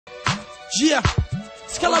Yeah,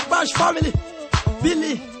 it's Calabash family.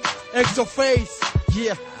 Billy, extra face.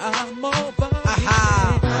 Yeah, I'm over.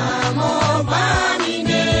 Aha, I'm over me.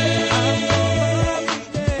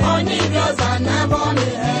 Only girls are not born.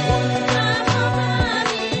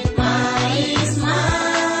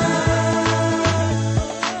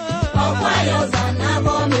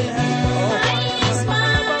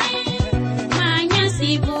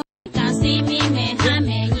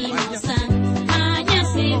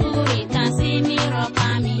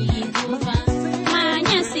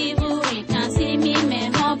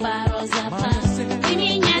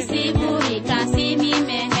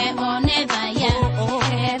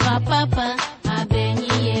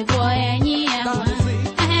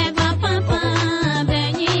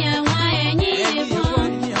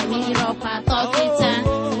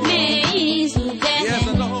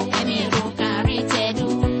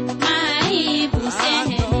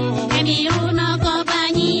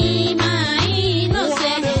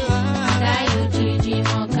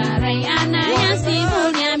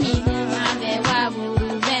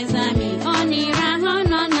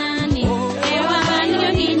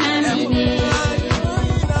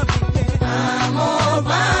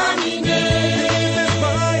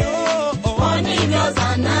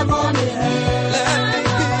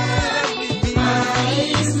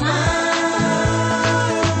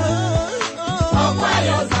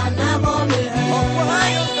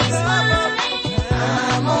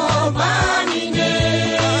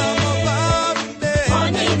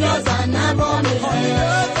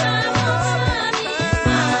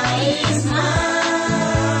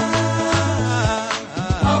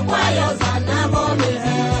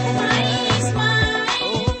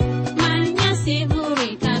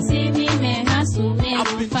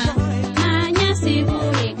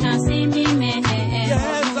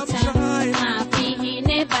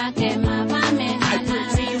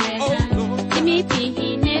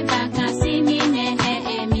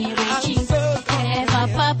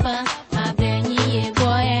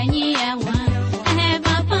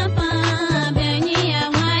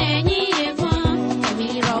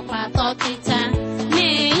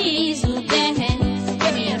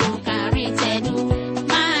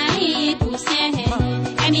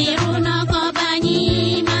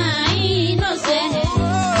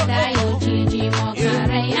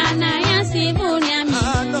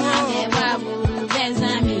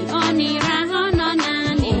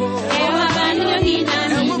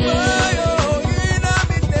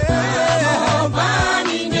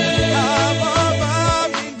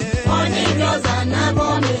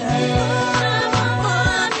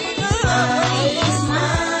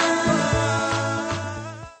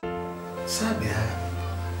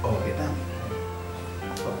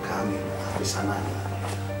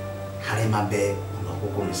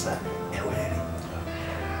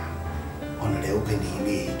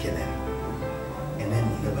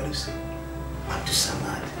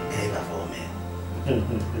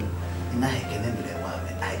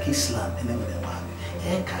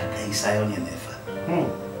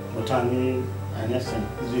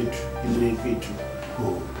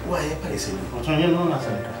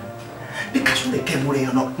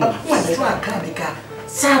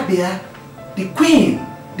 The queen,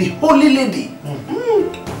 the holy lady.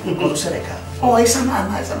 Oh, it's a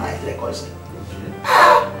man,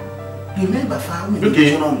 remember, family.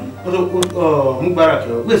 Okay. Mubarak,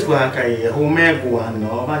 where's Guakai, who make one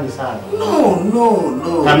or Manisar?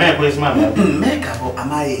 No. I make with my make up,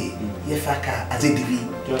 am I, Yefaka, as a divi?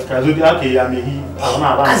 Just Kazuaki, I mean,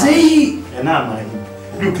 as a, and now,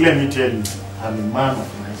 look, let me tell you, I'm a man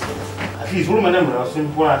of myself. At least woman are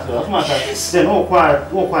simple as then all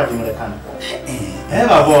quite in the country. Ever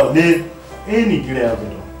about any glare.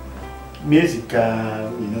 Music,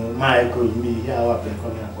 my good me here up and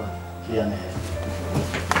coming up here and here.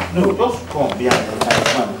 No, just come behind the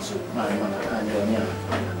my man,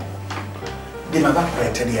 the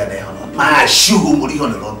Mabaka there, my shoe will be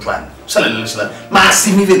on the road plan. Salad, my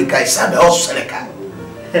simi guy, Sabe also Seneca.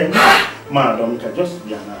 Madam, just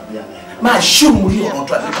be my shoe will be on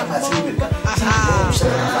the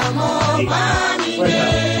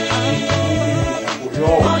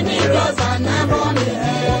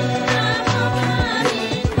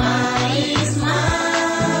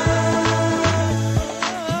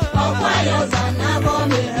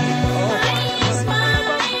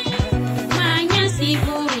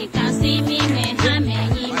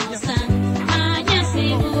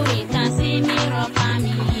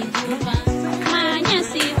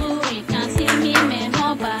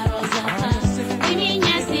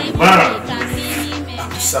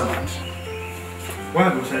Why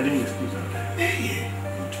was I doing this?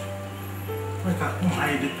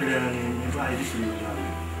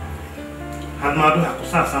 Hanmado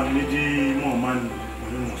hakusa samedi mo man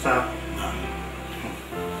musa.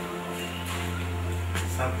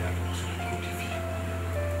 Sabe a TV.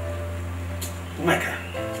 Umeka.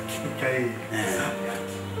 Okay.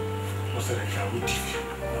 Você vai o TV.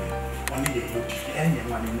 Onde é o TV? É minha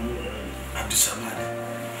mãe no Abdusamad.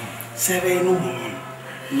 Sebe no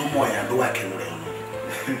moya do akemure no.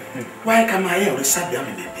 Why come I here sabe am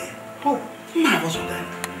bebe? Oh, ma was on that.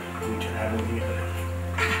 Good, I don't hear that.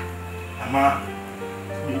 Ama,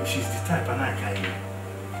 she's the type and I can.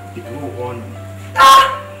 If you want,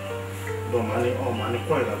 oh money,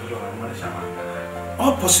 quite a bit of money.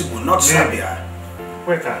 All possible, not Sabia.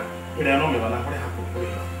 Weka, we are not going to happen.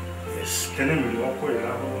 Yes, can you walk away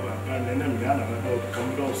and then we come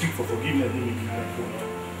down seek for forgiveness?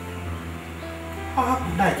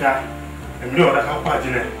 Like that, and you know that how part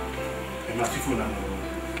in it. And my seafood number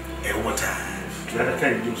one. What The other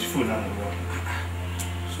time, you seafood number one.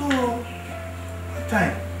 So,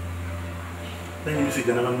 time. Then you say,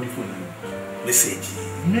 "Then I'm phone." Message.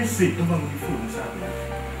 Don't want me phone.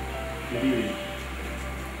 Really.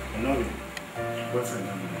 I know it. What's the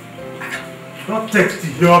number? Not text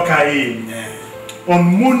your Kai. On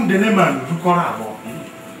Monday, the man to call about.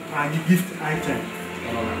 And you gift item.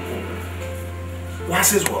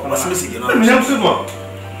 What's this one? What's this again? Let me help you one.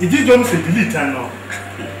 It is just a delete and no.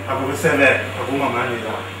 I will say that I go my money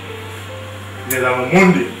down. There's a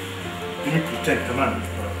Monday. Let me pretend, come on.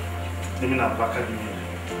 Let me not back at you.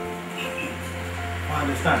 I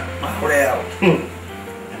understand. Well,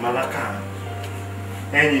 and my can.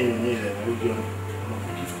 Any need a good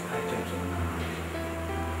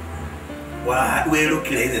why we look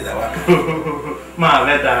lazy that my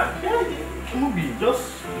letter. Movie, just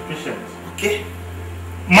be patient. Okay.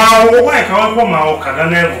 My wife, I want my Okada.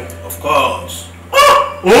 Of course.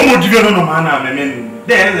 Oh, would you know, man? I mean,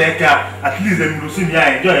 there's like at least I'm losing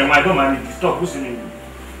the enjoy my domain. Stop listening.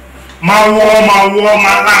 My war.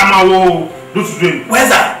 Those doing. Where's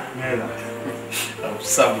that?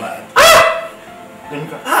 Somewhere.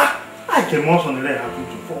 I came also on the letter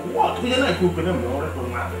for what? We didn't cook with them or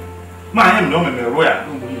my name, no, me royal.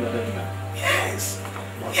 Don't believe that. Yes.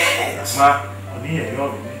 Ma, on here,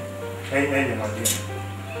 you're hey,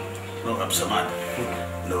 no, Absamad.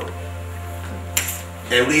 No.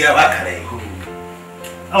 Every year, Wakare.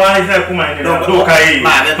 Oh, I said, come on, no, okay.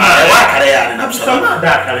 Wakare, and Absamad,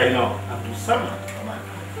 that no. Absamad.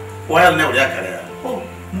 Well, no, Yakare. Oh,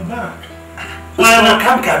 no, back. Well, I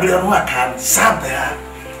can't carry on what can sab there.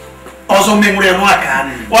 Also, memory of what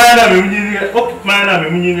can. Why not? Man,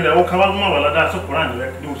 I'm meaning that Okawama, that's so grand.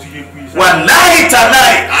 One night,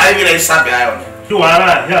 I will sab iron. You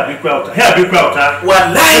are here, big welter.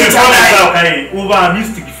 One night, over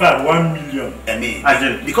mystic fat 1 million. I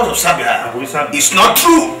mean, because of Sabia, it's not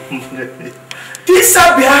true. This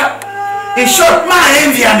Sabia is short my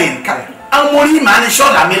envying. I'm only man is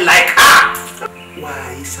short. I mean, like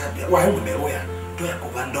why Sabia? Why would they wear? Do I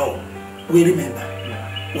go and do? We remember.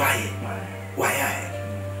 Why?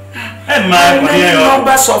 And my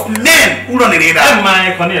numbers of men who don't need that. And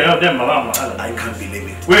my corner of them around. I can't believe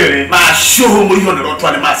it. Wait, my show me on the road to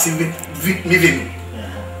a massive living.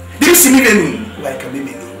 This is living like a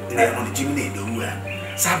living on the chimney.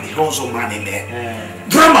 Sabi also man in there.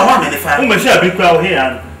 Drama one and if I shall be crowd here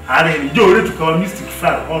and I enjoy to come mystic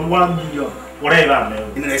flat on 1 million. Whatever,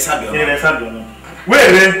 in the Sabio.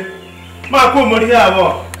 Wait, Marco Moria,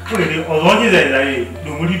 put it on one day.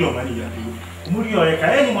 No money. Murio,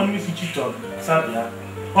 anyone with cheat on Sabia.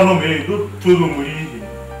 Oh no, me go to the Muri.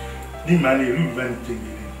 The money revenge.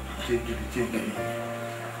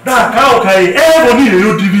 That cow, everybody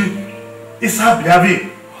know TV. It's happy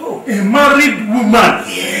having a married woman.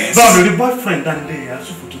 Yes. But the boyfriend and they are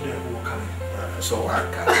so to their work. So I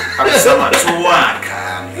can. So I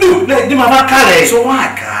can. Look, like the mama carry. So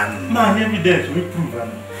I can. Man, evidence we prove.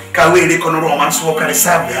 Can we reckon romance walk at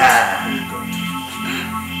Sabia?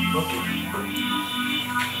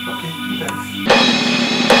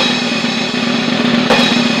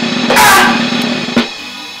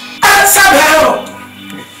 Sabaro!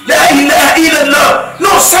 La ilaha illallah!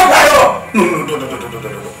 No, Sabaro! No.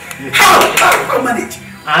 How manage?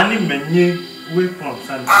 Ani menye weapons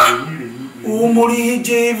and Umuri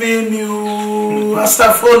JVNU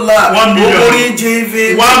Astagfirullah 1 million. Umuri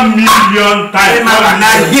JVNU 1 million times.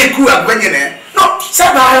 No,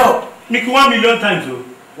 Sabaro! Make 1 million times.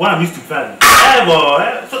 One Mr. Fan.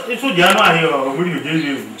 So they are not here. Umuri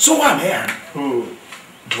JVNU. So what, man? Oh.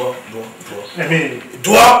 I mean,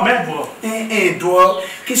 dwarf.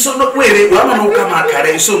 Kiso no wait, one no come a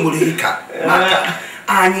carry so murika.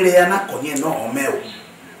 Anile na konye no mel.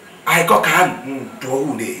 I got can do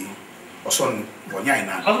who they or son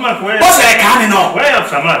Bonyana. What's I can know? Why have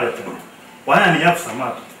some other? Why am I have some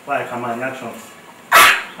other? Why come an action?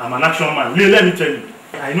 I'm an action man. Let me tell you,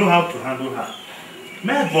 I know how to handle her.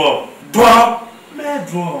 Mad ball.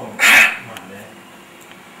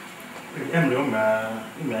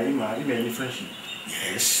 Friendship.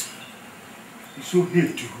 Yes. You so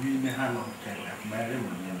hate to win a hand of my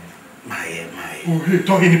Oh, he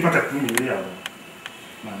told him part of me.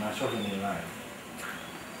 Man, I saw him in life.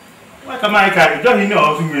 What am I carrying? Don't you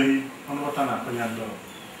know to me? I'm not an opinion dog.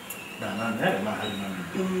 Then my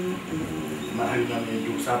husband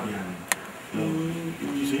do Sabian.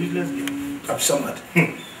 He's a useless game. I'm somewhat.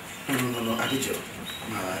 No, I did you.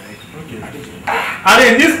 I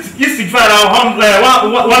mean, this is for our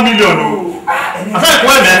 1 million. I said,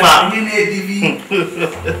 why never?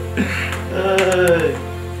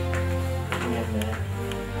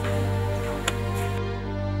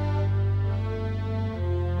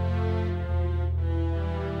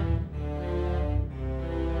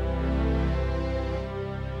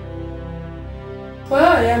 Well, I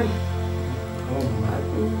am.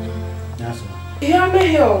 Yes. Here I'm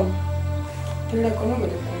here. In the economy.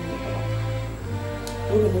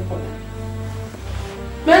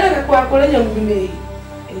 Men are quite calling young me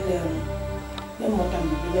in the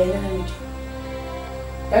mountain.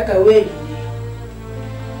 Back away.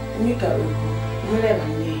 Nika,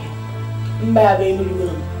 baby.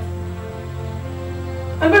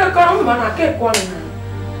 I'm gonna come when I keep calling her.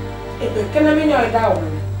 If can I mean your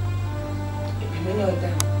down?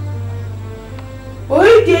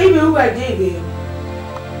 Oh, gave you a day.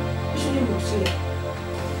 Shouldn't see it.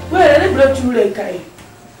 Well, I brought you like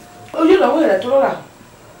oh, you know where I told her.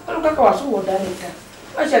 I don't know what done it.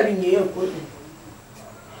 I shall be near good.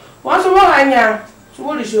 Once more, I know. So,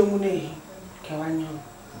 what is your money? Cavanyo.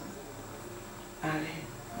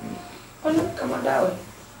 Oh, no, come on down.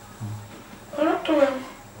 Oh, not to him.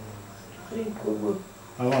 I didn't go.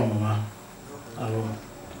 Oh, Mamma.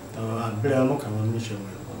 I'll bear no come mission.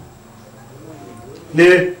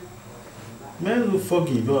 Nay, men will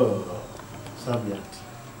forgive subject.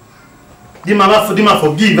 Dima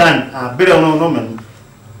forgive and better no man.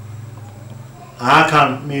 I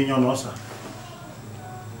can mean your nosa.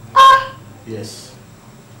 Yes.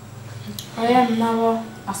 I am now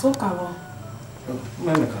a soca.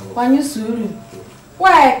 When you sue,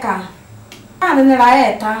 why can I don't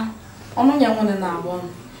know? Only young one and I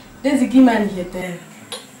won. There's a giman here there.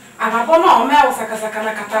 And I don't know, Mel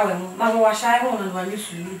Sakasakana Catalan, never was shy on when you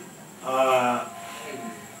sue. I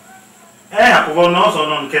will not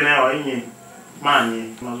on Canal any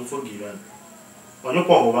man, must forgive. On your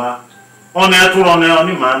power, on air to on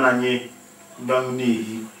any man, and ye don't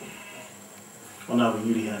need on our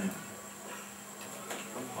William.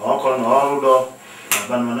 All con all door,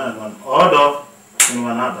 one order, and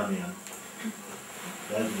one other.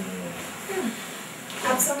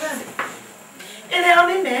 Absolutely. And I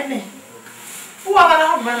only made who are an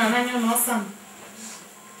old and you know some.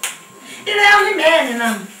 It only made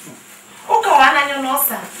and who go on and you know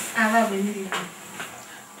some. I love you.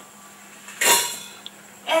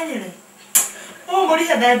 Anyway, oh, what is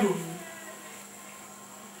a bad room?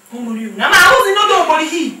 Oh, you. Now, I was not nobody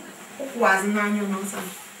he was none you know some.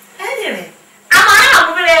 Anyway,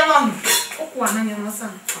 I'm very long. One and you know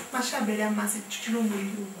some. My shabby and massive children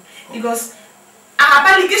with you. Because I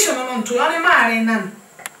have allegation on to only marry none.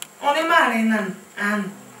 Only marry none.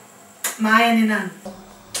 And my any none.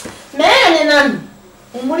 Man and none.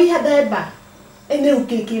 And what he had there back. And no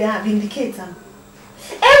cake have indicated.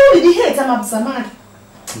 Everybody hates them up some mad.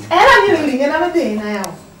 And I'm living another day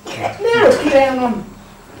now. Never kill them.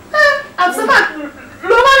 I'm some mad.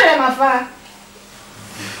 Lower than my father.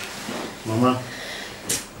 Mama.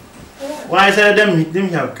 Why is there them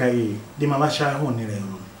have Kai? The Malasha honey.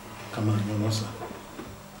 Come on, you know, sir.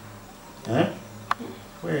 Eh?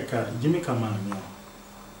 Where can Jimmy come on?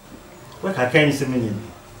 Where can you see me?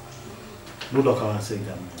 No doctor say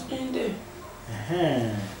that.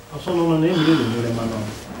 Eh, also no name really the man.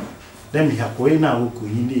 Then we have going now who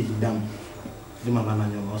could indeed damn the Mamma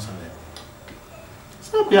and your mossa.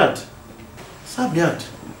 Sabiat.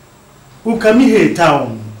 Who can me here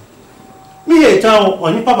town? Me here town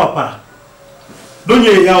on your papa. Don't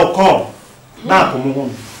you hear call? Now come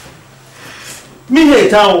home. Me here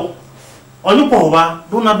town on your papa.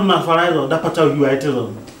 Don't not for either that part of you I tell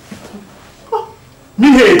them.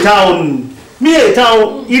 Me here town.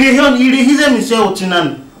 He's a Michelle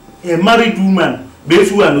Chinan, a married woman,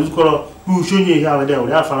 Befu and who show you how they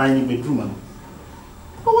are flying bedroom.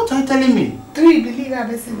 What are you telling me? 3 believe I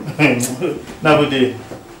listen. Nowadays,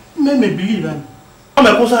 men may believe them.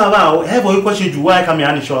 I'm a cosa about. Have you question you why come here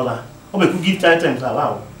and shoulder? I'm a good gift items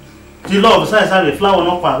about. The love size have a flower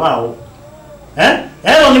not about. Eh?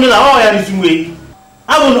 I don't mean that all I is way.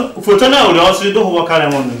 I will for tonight also do work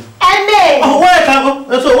on me. Oh,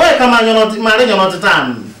 where come on, you're not married, you're not the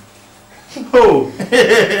time. Oh,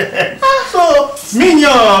 so mean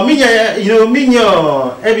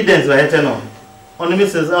your evidence right now. On the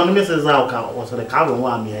Mrs. Alka was the carbon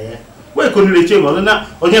one here. Where could you reach over now?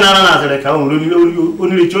 On your other account,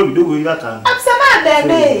 only job do with that time. I'm some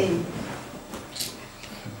baby.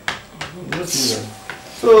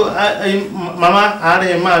 So, Mama, I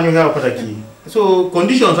am a man you help at a key. So,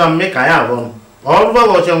 conditions are make I have on. All over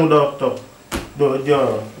what young doctor.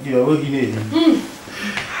 You're working in.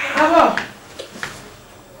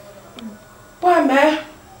 Why, man?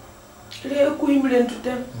 They're going to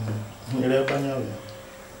them.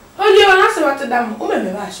 Oh, you are not so much them. Oh,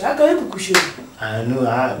 my gosh, I can't push you. I know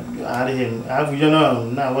I've you know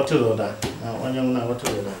now what to do that. Now, when you know what to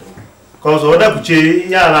do that. Because all that which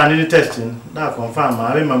yeah, any testing that confirm.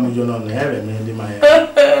 I remember you know heaven in my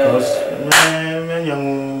because when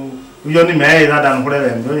you only marry that and whatever,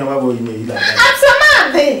 and don't you ever go in the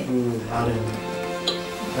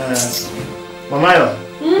Mama,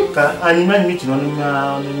 I might meet you on the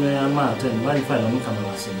mountain. Why you find on the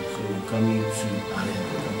camera? So can you see?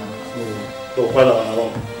 So, well,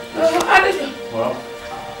 well,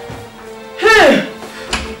 hey,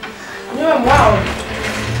 wow.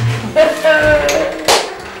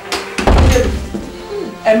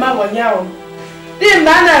 Emma, one young. The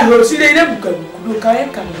man who see the book could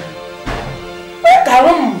come. Where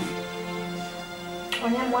come?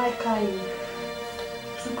 On your white kind.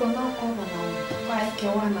 To go now, why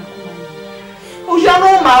can one of them? Oh, you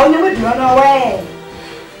know, my own would run away.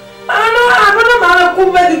 I don't know how to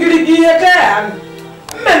make the giddy again.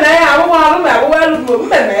 Men, I want to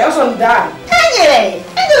well, some die. Anyway,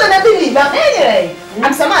 I don't believe that anyway.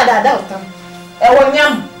 I'm some other doctor. I want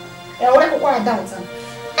yam. I want to go down.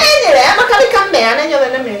 Anyway, I'm a come there and you're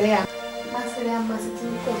in a million. Master, I must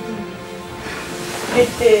think.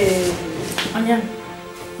 Anya,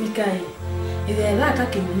 Mikai, if they're not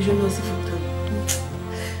attacking, you should know if you do.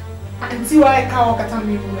 And see why I can't get on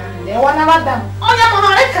me. They want to let them. Oh, yeah,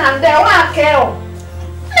 I can't. They want to kill.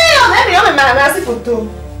 Maybe I'm a man. I see for two.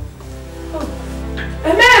 A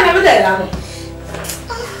man never did. I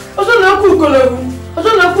don't know who could have. I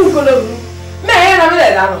don't know who could have. Man, I never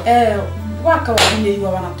did. What can you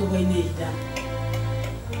want to win?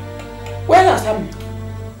 Where are some?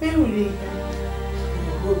 Maybe.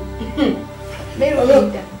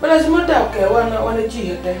 But as much okay, one a G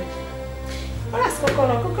there. What is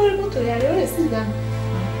Cocoa to your season?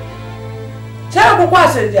 Tell what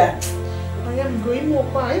was it? I am going more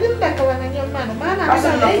quiet, even better when I'm your man. I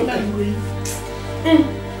don't agree.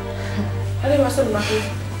 I was so lucky.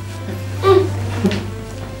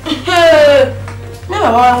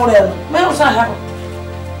 Never whatever. May also happen.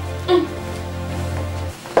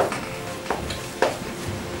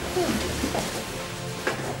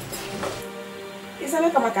 Is a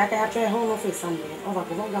make a macaque after a home office somewhere, or a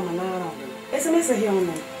Gogamana. It's a message here on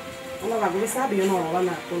them. All of us have you know one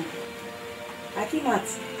at home. I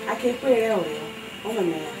can't pay earlier. Oh,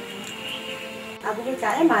 man. I will get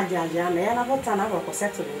a imagine and I have a ton of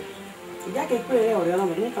settling. If I can pay earlier, I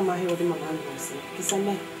will make a man here with my man. It's a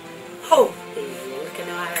man. Oh,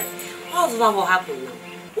 what will happen now?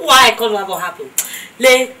 Why could what will happen?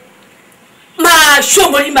 Le ma show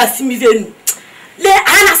money must me then. Le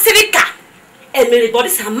Anna Civica and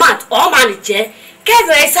everybody's a mat or manager.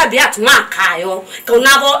 Kevin Sabiat Makayo,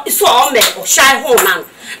 Conavo is so me or shy home man.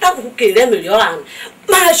 That will kill them in your hand.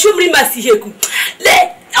 My show me must see you.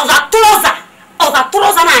 Le of a trouser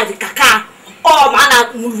and caca. Oh,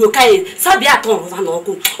 man, Murukai, Sabiaton,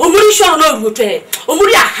 Vanoko, Umurisha no Rute,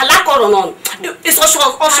 Umuria Halakoron. It's also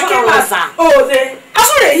oh, they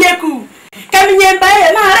are Yaku. Coming in by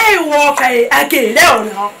a walk, I can't down.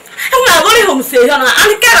 I'm not going home, say,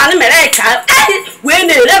 and get an America.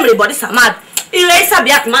 When everybody samad, erase a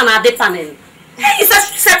black man at the panel. It's a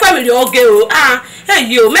second girl. Ah, hey,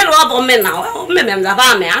 you, men of men now, men of the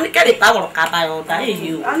army, and get a power of Cabayo.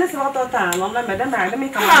 You, and it's not a time, Madame, let me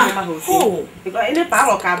come out. Oh, because any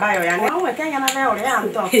power of Cabayo, and I can't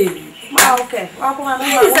okay,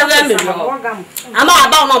 I'm not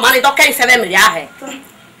about no money, don't carry 7 million.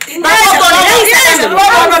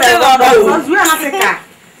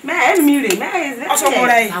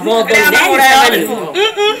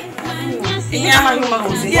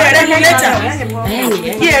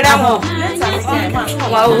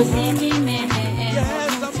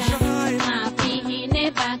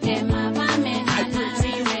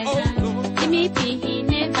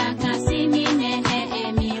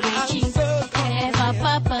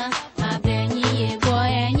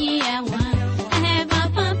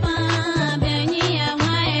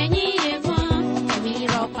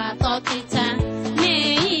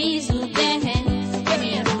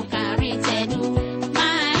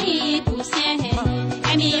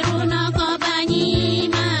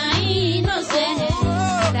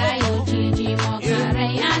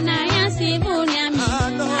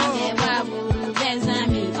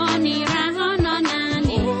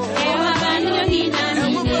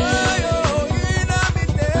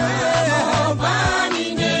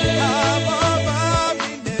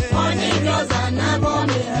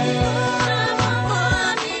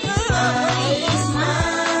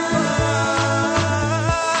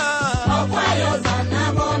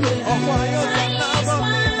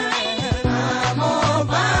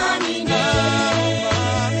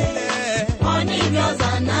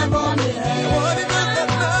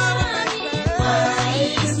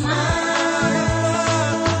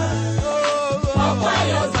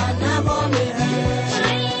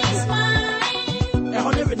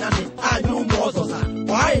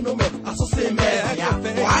 no me, I so say me,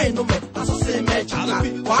 why no me, I so say me,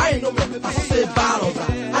 why no me, I so say barosa.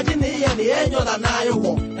 I didn't hear the end of the night,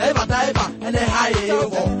 ever diver, and a high,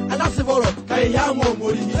 and that's the borough, Kayamo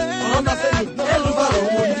Moody, on the same, Eluvaro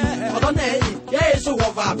Moody, on the name, yes, so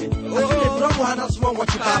what happened. I think the Brahma had a small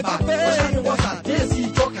watch about, was a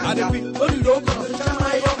Daisy Joker, only local,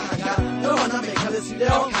 no one make a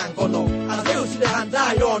little can go no, and they'll see the hand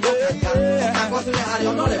die on no can, and what's the hurry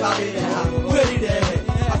on all about it, where it is,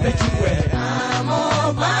 I bet you where. I'm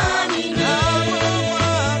all money,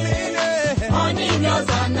 only yours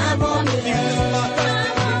and I'm on it.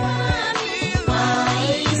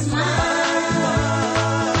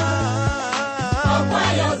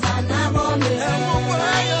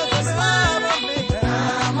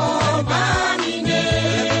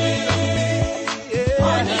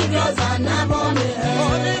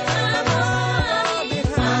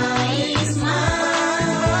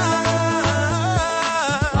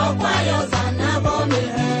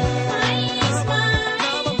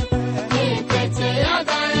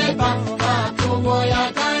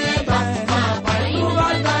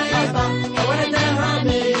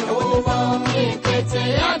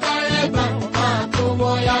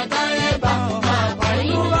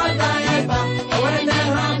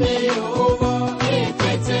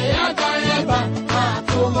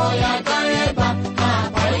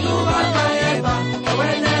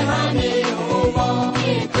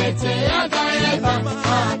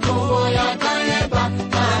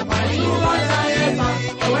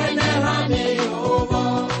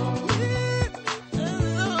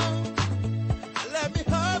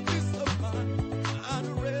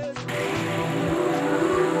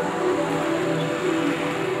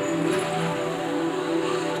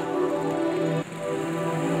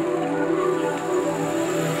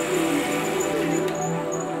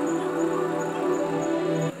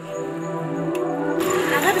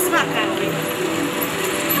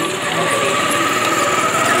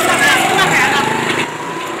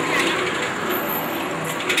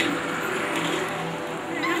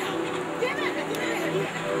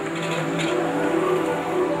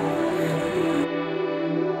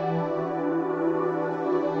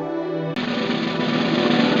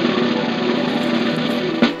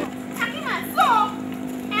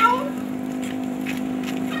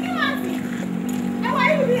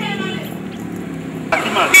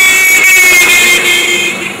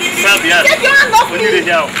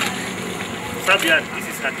 Sabia, this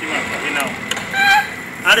is Hakima now.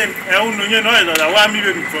 I don't know you know that I want me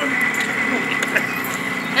to be fun.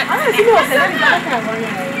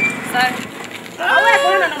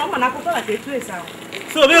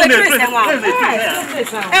 So we'll be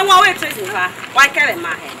and while we're tracing her, why carry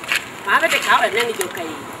my head? I have a cow and then it's okay.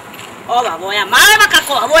 Oh, boy, I'm my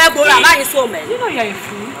so many. You know, you're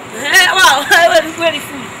fool. Well, I was very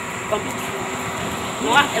fool.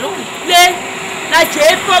 Na je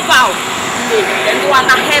provao ni ndo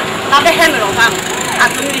na he na be he me lo ba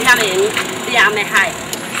atumi ha me ni ya me hai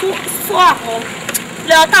so ako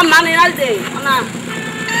le ota mani na de na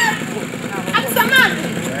atsamani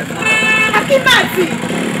akimati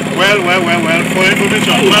well for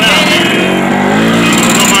information no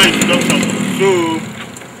mind introduction so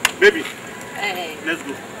baby let's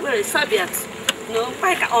go where is Sabiat no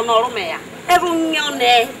pa ka onoro me ya every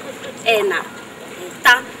nyone ena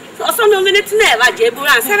ta also no minute never jebu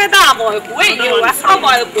and say that boy wait you was so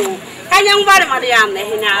boy go can you marry Mariam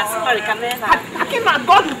na sorry can never I came my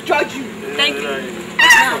God will judge you thank you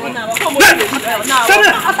now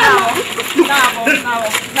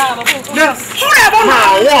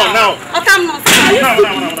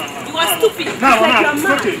you are stupid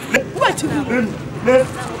what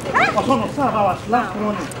last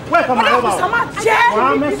morning. Where come I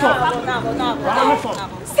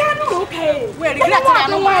okay. We're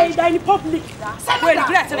regretting why in public. We're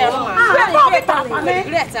regretting it.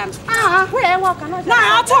 Where walk another. Now,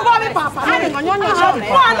 I told Bobby Papa. I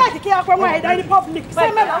like to care from why in public.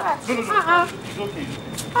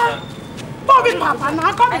 Bobby Papa,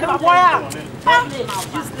 now come to the boy.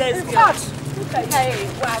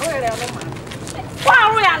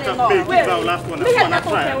 Wow, we are no. We have not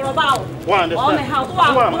talked about. One,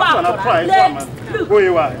 who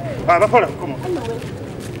you are. Come on.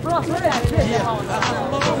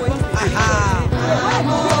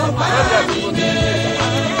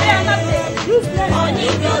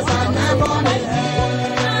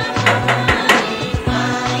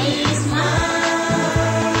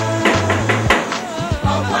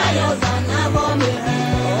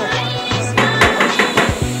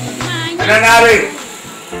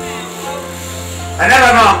 I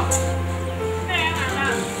never know.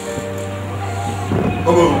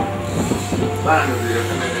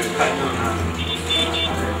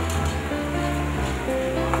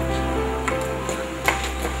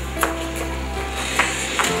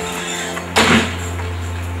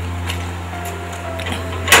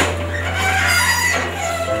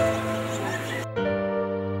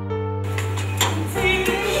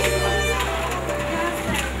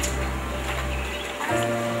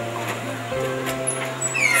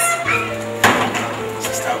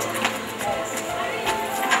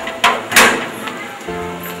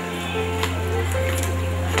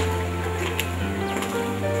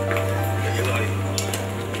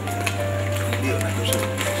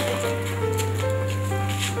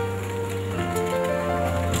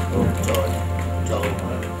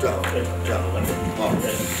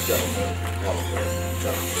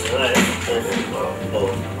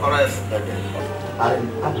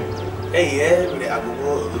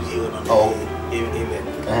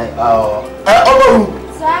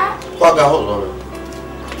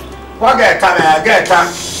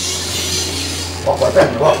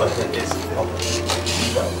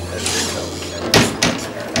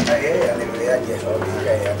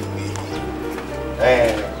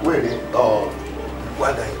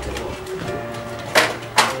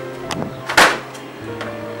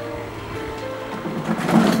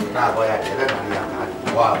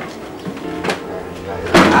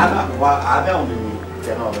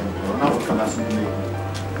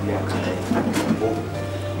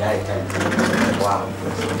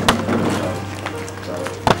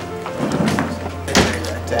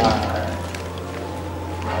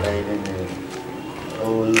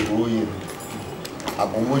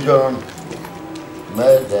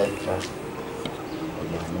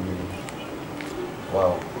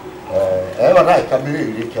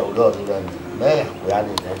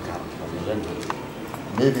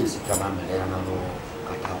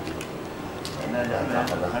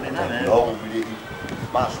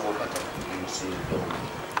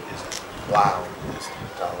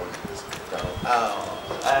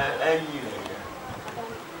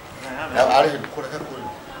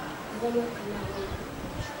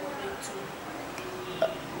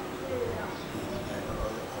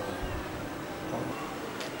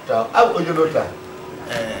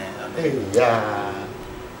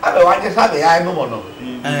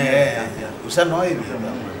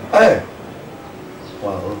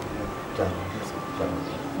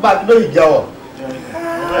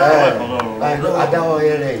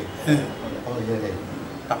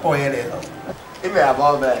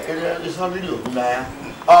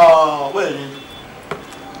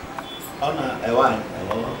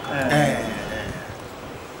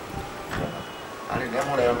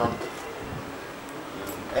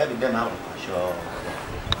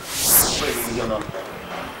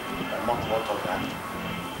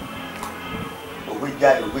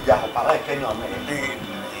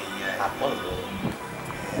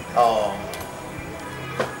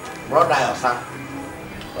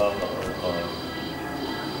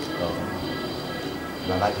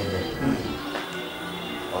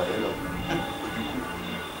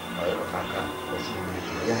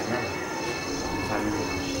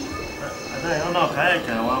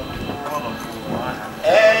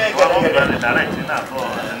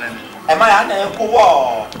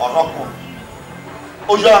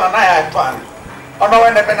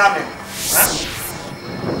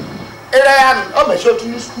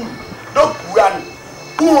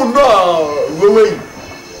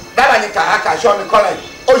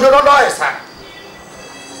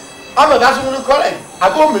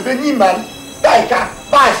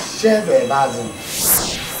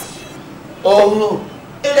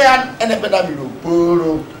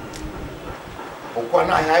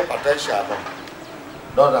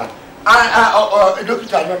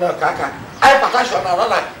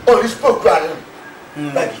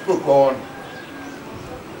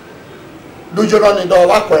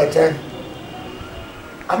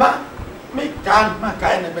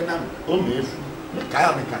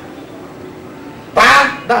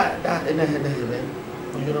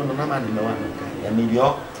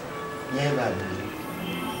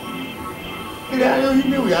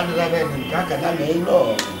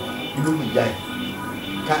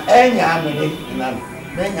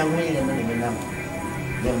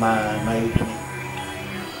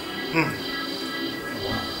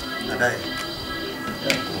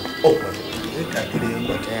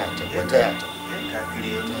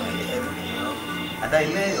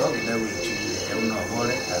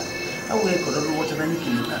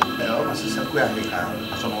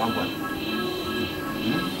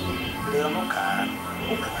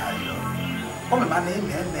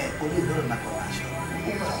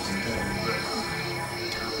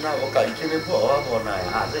 na có cái kia đấy của bọn này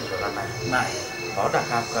à rất là này có đặc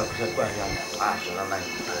khác các cái quan hệ này à là này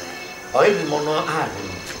ở đây một nó à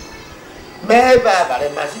mẹ bà đây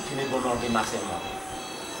mà xích thì một nó đi mà xem nào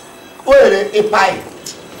ôi đấy cái pai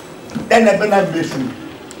đây là bên này bị sụp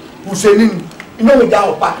Hussein ino mi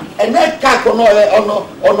jawo pa ene ka ko no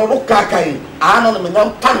ono ru ka kai ano me nyam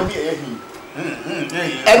tanu bi ehi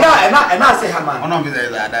ena se hama ono bi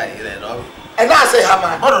da ile ro ena se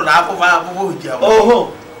hama odo na afu fa afu ji awo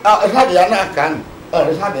oho ena de na kan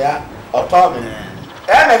ena de ya oto bi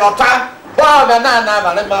me ota wa na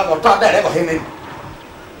ba le ma ota de le ko hini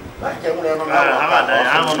ba ke mo no na ama da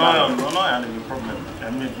ya no ya ni problem I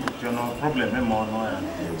mean you know problem me mo no ya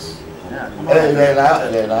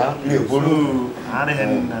Lela, liu bulu. Ada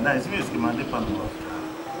hen, ada sini skema depan tu.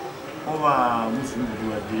 Owa musim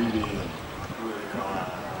dua diri.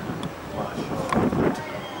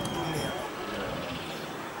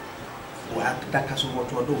 Wah, kita kasih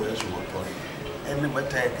waktu dua ya semua tu. Ini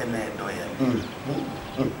betul kena doya.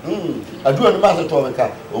 Aduh, ni masa tu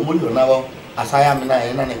mereka. Umur ni orang asaya mina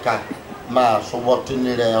ina ni kan. Ma semua tu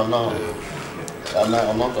ni le ono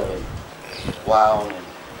tu. Wow.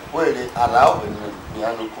 Wele allow ni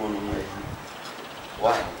anu ko ni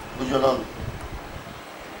wa bujo non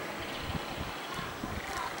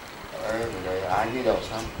ani da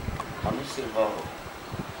sam ami silver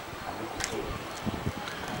ami ko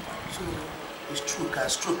so it's true ka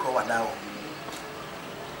stroke over now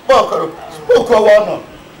boko wa no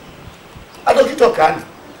ado ki to kan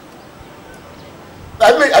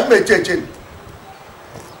ame cheche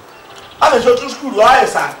ame so to school wa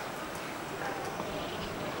esa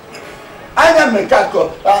anya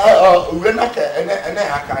mekako uwe na ke ene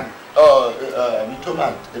hakan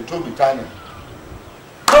bitoman etobitane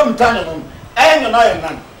tomtane no enyo na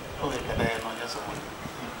yenan Oh, kada no ya so.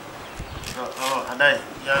 Adai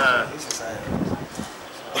ya isasaya.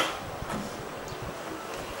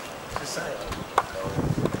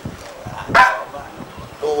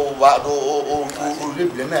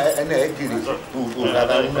 Libre na ene egiri na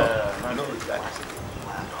no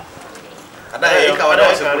ada ikawa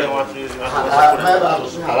dawa sekule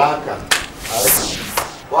haraka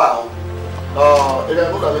wow ile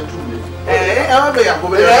ndo ametumia abe ya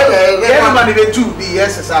kubele kama ni betu bi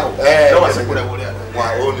yes sawa dawa sekule wole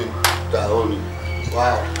wa oni da oni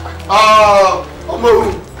wow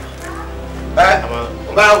omoru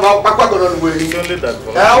ba pakwa gono nwe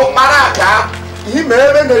maraka ihe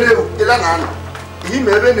mebe na-erewu ila na ana ihe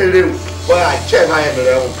mebe na-erewu wa che na ya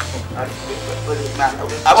mere wu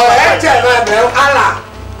ala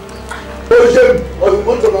oje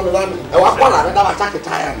o to no la mi e wa kwala na ba chake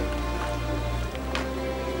tire ni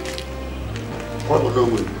ko do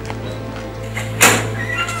we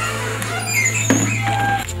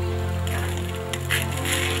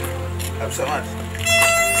Absamat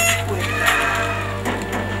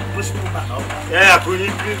Yeah,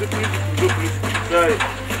 please. Sorry.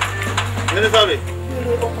 Nene sabe?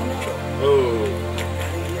 Oh.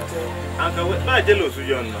 Anka we ba jealous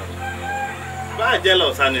you na. Ba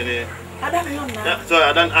jealous anene. Adan yon na. So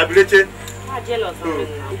adan abileche. Ba jealous anene.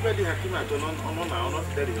 Ipedi hakima to no na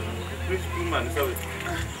steady no. Please man sabe.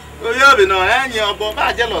 Oh yeah be no enye obo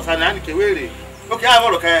ba jealous anene ke were. Okay, I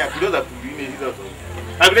want to kai kudo da puri ni hizo so.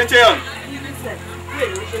 Abileche yon. We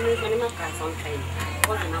we ni ma ka son kai.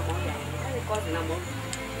 Ko na mo ya. Ni na mo.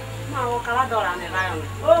 Ma o kala dola ne ba yon.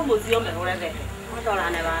 O mozio me hore be. O dola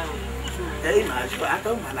ne ba yon. eh ma shi aka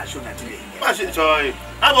ma na shona tile Ma shi choi.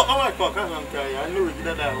 Abo o wa ko ka san kai ya nu ri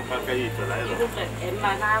da o ka kai to la ilo. E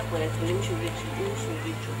ma na ko e tuli mshuri chu.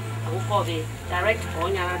 Ako ko be direct ko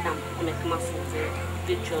nya na dam ko me kuma fu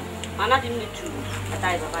be chu. Mana di mi chu. Ata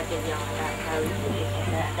iba ba je ya ka ri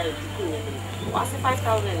da ku ni. Wa se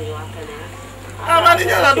 5,000 yo aka na. Ah, ni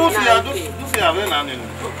ya do si ya be na ni.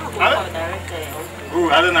 Oh,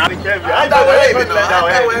 ada na ni ke bi. Ai da we bi da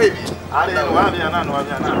we. Ada wa bi na no wa bi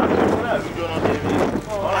na.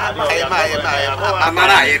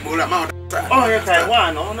 amara e bola ma Oh, ye kai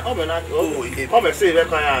wa no, o be na o be se be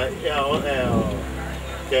kan ya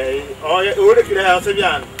ke o ye o le kire ha se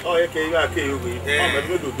bian. O ye ke ya ke yo bi. O be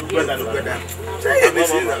do do gbeda no gbeda. say e be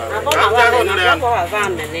see I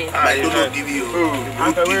don't know give you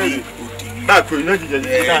Anka we da ko ina ji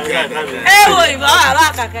wo iba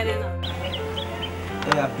ala ka kere na.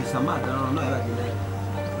 Apisamada no era de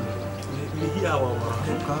ni hia wa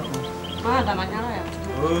ka Ma da manyara ya.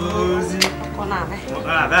 ozi Kona be.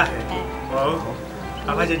 da. Oh.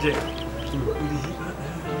 Aba jeje.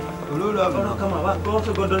 ololo agora kama ba go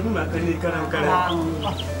so godo ni ma kani kana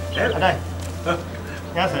Adai.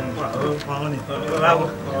 Ya san. Oh, ni. Bravo.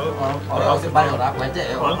 ora se ba ora kwete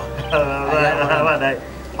Ba dai.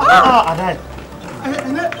 Ah, adai.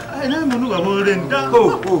 Ene munu ba mo renda.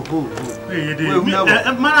 Eh de.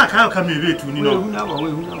 Mana ka me be tu ni no.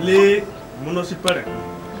 Le muno si pare.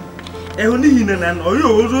 E honi hina nan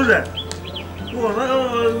oyo ozo da.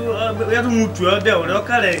 Ya tu mutu de o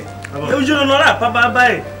kale. E o jono no ra pa ba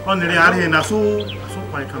bai. Onire ari na so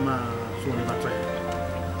kwai kama so ni ba try.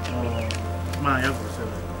 Ma ya go se.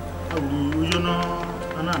 O yo no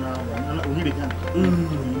ana onire kan.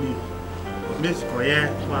 This koye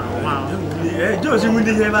wa jo si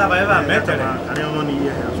mundi he ba metere ari ono ni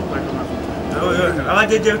ye so kwai kama aba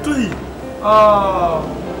jeje tu yi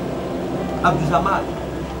Abdulsamad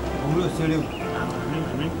omulo serewu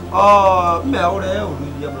me ore o ri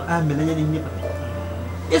ya me le ni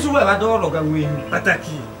isu we ba do lo ga nwe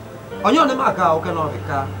pataki onyo ne maka o ke no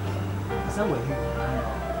beka asa we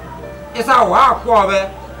isa wa ko be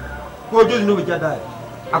ko jo ni no bi jada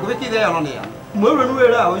akobe ti de ya no ne ya mo ro nu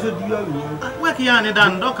era o so di ya ni we ki ya ni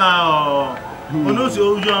dan do ka ono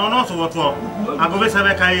so ojo ono so woto agobe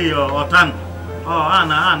sebe kai otan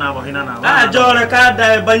ana bo hina na jore ka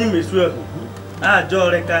da banyi mesu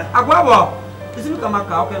jore ka agwabo isi kama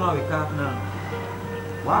ka o ke no beka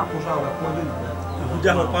wa ko sa wa ko jo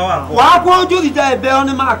uja ho pawa wa ko jo di da ebe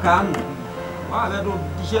oni maka nu wa be do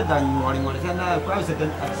di she da ni ori ngore se na kwa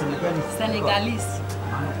Senegalese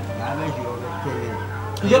na be jo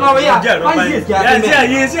yo no veía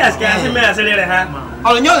yes que así me acelera ha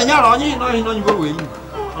oño no go we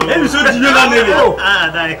e so di yo na nele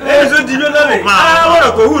dai e so di yo na le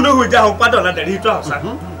wora ko hu no ho ja ho padon na dari to sa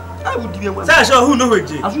ai bu di we sa so hu no ho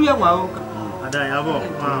je asu ye wa o dai abo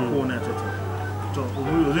ko na to o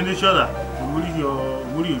yo ni shoda muri yo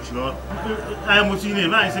chiro ai mo si ni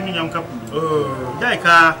ma ise mi nyam kapu dai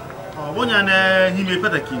ka bonya na hime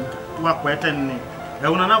pataki wa kweten ni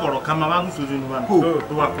Euna na boro kama ba so zunu ba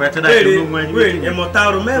to wa kwete da ke no nwa e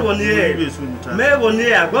motaro mebo ni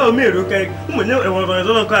agba o meru kai mo ne e woro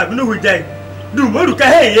zo ko abi no hujai du mo ru ka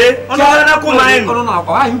heye ona na ko mai ono na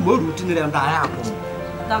ko ayi mo ru tinire nda ya ko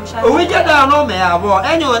o we jeda no me abo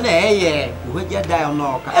enyo na eye o we jeda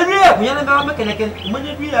no ka eri e kunya na ba mekeneke mo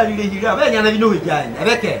ne bi ya rire hiri aba nya na bi no hujai e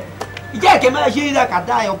beke ije ke ma shi da ka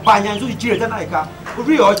da yo banya so chire ta na ka o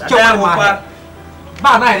ri o chewa ma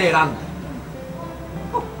ba na ire ran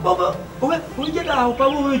Baba, owe jeda o pa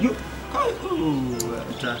wo jo.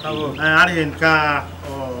 Ari en ka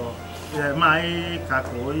mai ka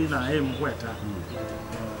ko ina e mweta.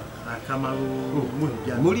 Akamaru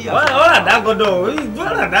muri ya. Ora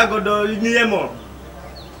dagodo ni emo.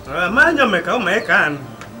 Ma nyo me ka o me kan.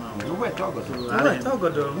 We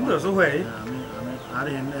togodo. Ndo so we.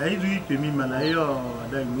 Ari en ai ri pe mi mana yo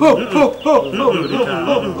da ni.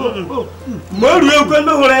 Mo ru e ko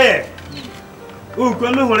me hore.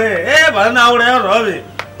 Kweme hore ba na hore ro be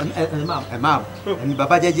emam ni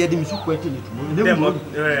baba jeje di misu kwete ni tumo ne mo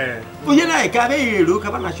oye na ka be ro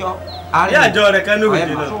ka ba na sho ari ya jore ka no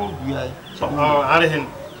huje no ari hin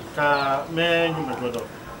ka me nyuma godo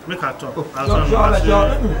me ka to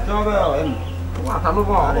wa ta no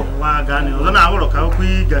bo wa ga ni o na aworo ka ku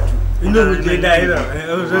igatu ino huje dai ro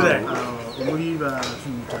o so dai muri ba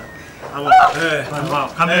tuta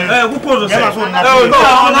kukozo se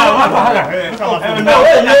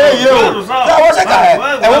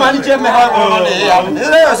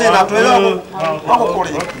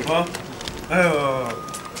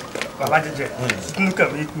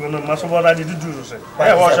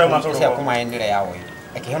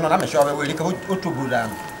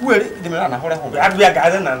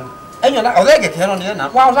enyo na odege ke no ni na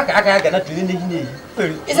wa usa ka aka na tuli ni ni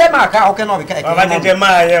ise ma ka o ke no bi ka e baba jeje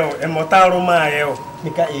ma ye o e motaro ma ye o ni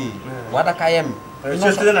ka wa da ka yem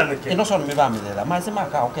ino so mi ba mi la ma ise ma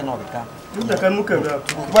ka o ke no bi ka ni da kan mu ke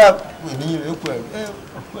wa ni e ku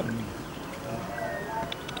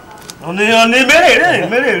oni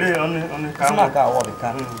mere oni ka ma ka o bi ka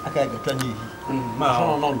aka ga tani ma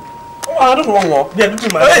so no wa do won bi du ti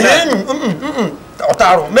ma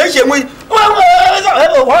otaro me se mu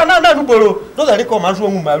wa na duboro do da ri ko ma so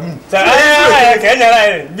mu maru ke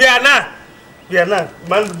nyara biana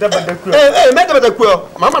man da bada ku me da bada ku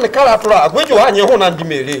mama ne kala tora agwejo wa nye ho na ndi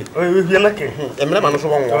mere biana ke e me ma no so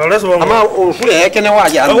won ama o su e kene wa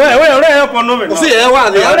ya we ko no me o su e wa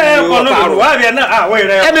ni ko no wa biana we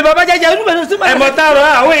re e me baba jaja su me su ma e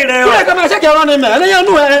motaro we re o ka ma se ke ro ni me na ya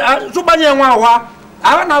nu su ba nye wa wa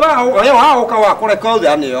awa na ba o ye wa o ka wa kore ko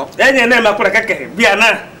da ni yo enye na ma kore keke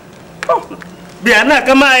biana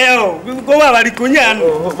kama yao ko wa bari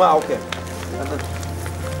kunyano ma okay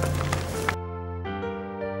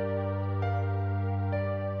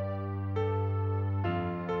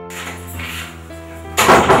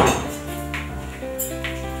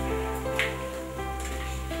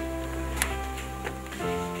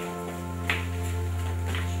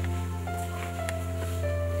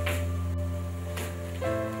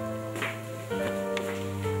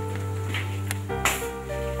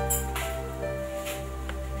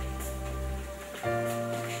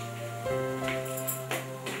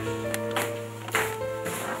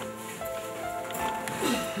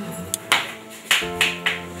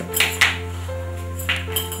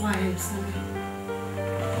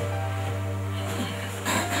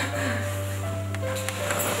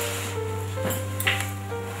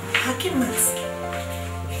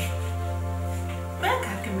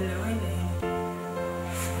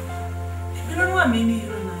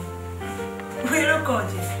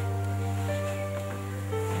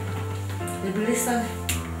Ebilisa.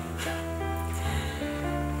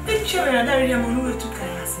 Picture na dari ya mulu tu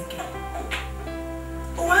kaya sike.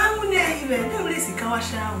 Wa mu ne ibe, ne ule sika wa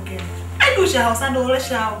sha oge. Ai du sha hosa do le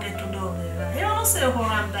sha oge to do le. E no se ho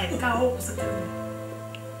ram dai ka ho se te.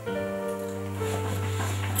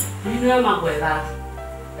 Ni na ma kwela.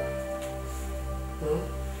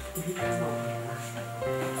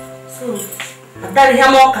 So, dari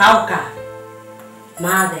ya mo ka oka.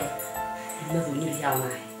 Madre, me vuni ya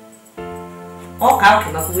mai. Oka oke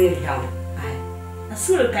ma ku vuni ya.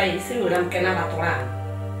 Asura kai se ora mkena batora.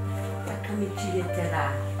 Takamichire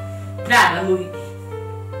tera. Dala muidi.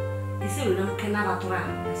 Ise ora mkena batora.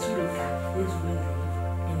 Asura ka ezumene.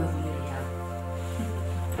 Ema vunere ya.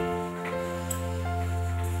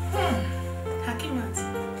 Hakimat.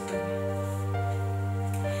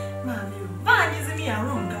 Mami, vai zimi ya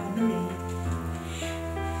ronga onme.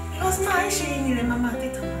 Because my shey ni mama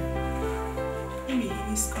teta mai. Imi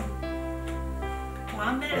ni school.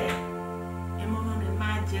 Wa mere.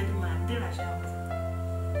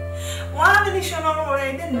 One additional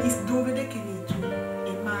already is doing the kidney to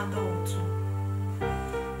a mother or two.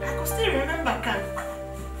 I could still remember can.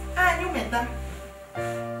 Ah, you met that.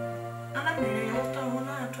 And I made a water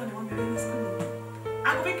 121 million school. I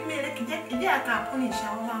could make me like a cap on a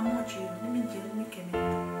shower. I'm watching. Let me just make it. I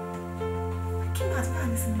can't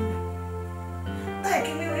understand this. I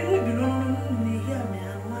can really be lonely here,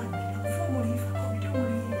 man. One for if I come to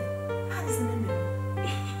you. I just remember.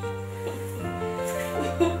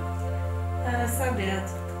 Sabet,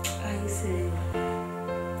 I say.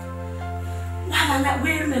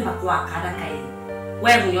 We remember kwa kada kai.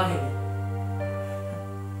 Where you hear?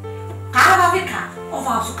 Karavika, of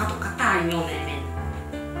our sukato kata in your name.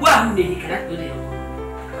 Well, who did he connect with you?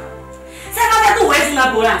 Say the ways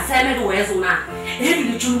na bola, say the ways na.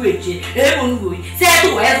 Every two weeks, every week, say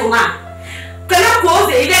the ways na. Cannot go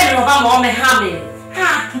the event of a moment, Hammy.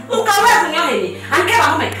 Ha, who can wear in your head and get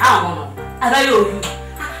on my cow. As I owe you.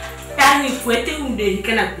 Can you wait till he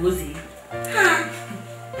cannot go see? Ha!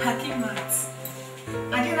 Hakimat.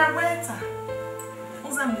 I didn't wait.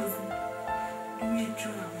 Oza muzi. Do it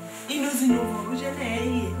true. Inuzi novo.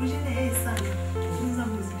 Ujene sana. Oza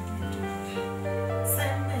muzi.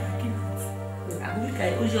 Sende Hakimat. Abuka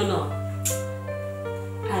ujono.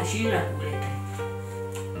 Ashira kuleta.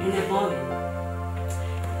 Ine boy.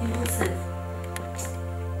 Inose.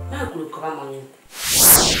 Na kuko kama mwangu.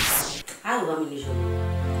 Au wa mimi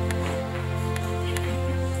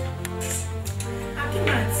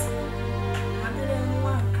Hakimat. Abele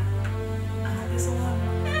mwaka. Abeso mwaka.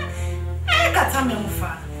 Katame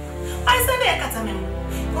mfa. I said katame.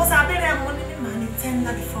 Because abele money man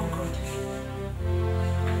tender before God.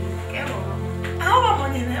 Kero. Awa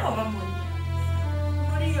money ne over money.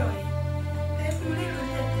 Money yo.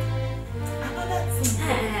 Another thing.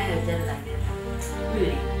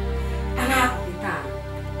 Really. Ana kupita.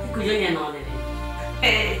 Ikujonya no nene.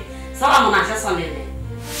 Sala monasha sonene.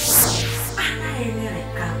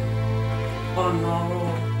 Oh no,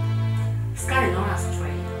 Sky no has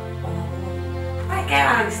trained. Oh, I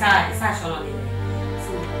can't understand. It's actually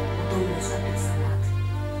so. Don't miss what this about.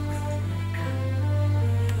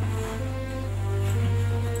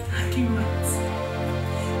 Hakimat.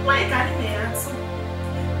 Why can't you answer?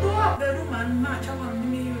 Do a better man match around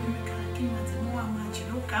me. You make Hakimat and more match. You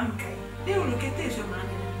don't come. They will look at this man.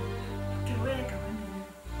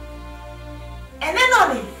 And then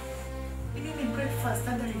only. Even breakfast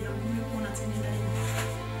and then you want to tell me.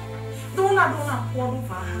 Don't quarter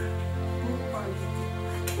over her. Don't worry.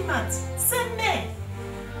 Hakimat, send me.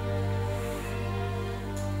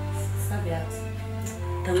 Sabiat.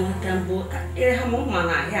 Tamu hamu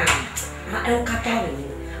mana ya. Eu katore ni.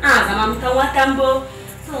 Zaman tamu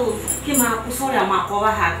so kima kusole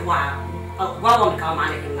makowa hakwa. Wawon kama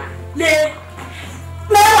ni kina. Le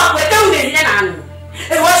wa kwete ule ni nanu.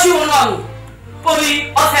 Wa shi wono.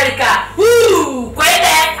 Poi Africa.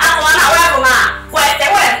 Kwete akona wa kuma.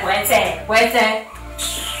 Kwete.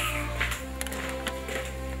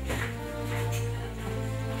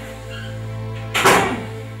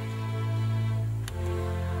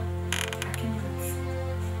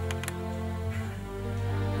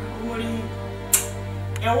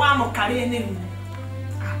 Ewa mo kare nemu.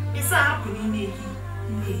 Isa hapu ni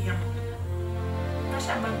ya.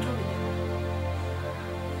 Nasha bantu.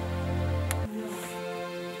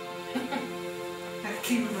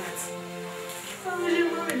 Hakimat. Amuje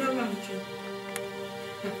mo me no mamchu.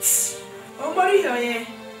 O mori yo ye.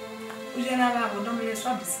 Uje na ba bo do me so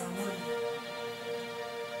bisa mo.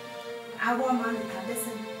 Awo ma ni ka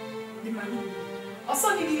desen. Di manu.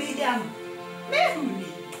 Oso ni ni ya. Me hu ni.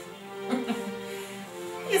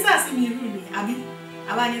 Isa si mi ru ni abi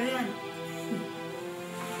abanye be ani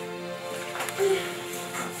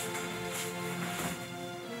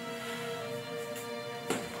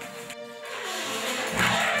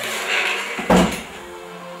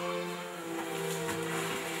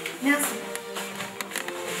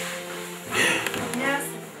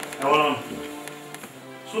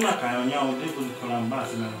Suna kayonya o de ko kola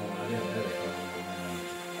mbasi na mo ale.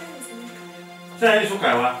 Sai su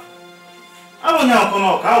kawa. Abo nya ko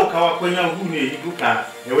no ka o kawa kwenya hu ne yi duka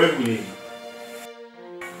ewe hu ne.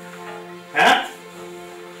 Ha?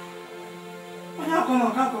 Onya ko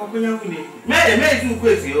no ka ko kwenya hu ne. Me ju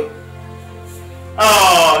kwesi o.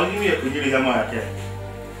 Ah, ni me ko nyiri jama yake.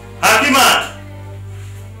 Hakimat.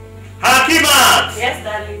 Yes,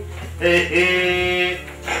 darling.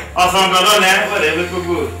 Awesome, whatever,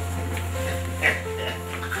 good.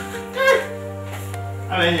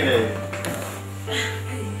 I mean,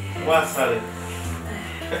 what's that?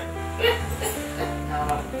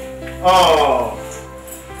 Oh,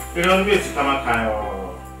 you don't miss Kamaka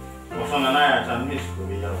or Sonanaya and Miss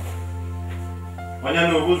Korea. When you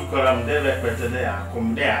know who's column, they better there,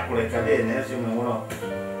 come there, for a cadet, as you know.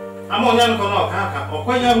 I'm on young Konoka, or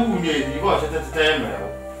when you need, you watch it at the time.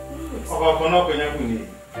 Or Konoka, you need.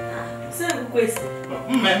 Questo.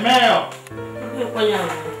 Meo.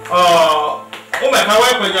 Oh, o me ka wa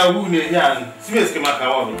kwanya hu ne yan. Simes ke maka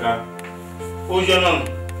wa bika. O jonon.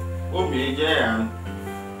 O mi je yan.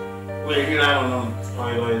 O ira no.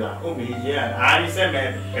 Oi da. O mi je yan. Ani se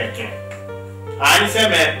me peke. Ani se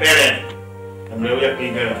me pere. Emre o ya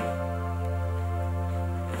pingera.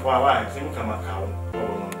 Wa, simu kama ka wa. O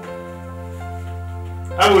no.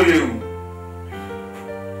 How are you?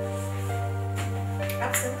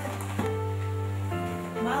 Absolutely.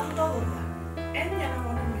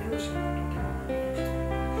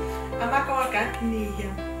 Amaka waka ni ya.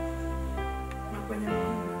 Makonya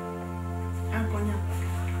mama. Ankonya.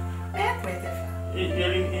 Mekwete fa.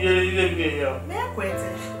 Ile ya. Mekwete.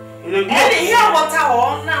 Ele ya wata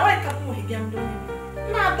o na we ka mu higya ndo ni.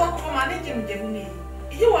 Na do ko ma ne jim je ni.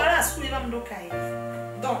 Yi wara su ila ndo kai.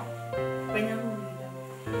 Do. Kwenya mu ni.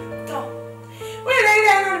 Do. We le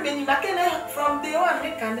no me ni makene from day one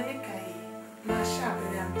me kan me kai. Ma sha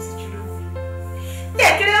be ya mi si chiro.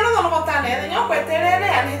 Yeah, kiri ano no botane, nyo kweterere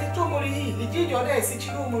ani tu muri hi, iji jode si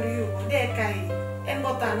chiru muri yo, de kai. En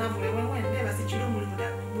botana bure wen de ba si chiru muri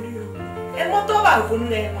yo. En moto ba ko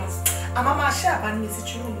nle mas. Ama ma sha ba ni si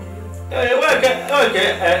chiru muri yo.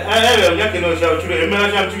 Okay, ya kino sha chiru, e mera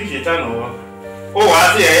sha chiru je tano wa. O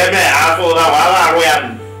wa si e me a so da wa la ro ya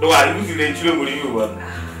do wa ni si le chiru muri yo wa.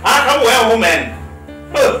 A ka bo e woman.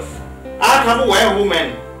 A ka bo e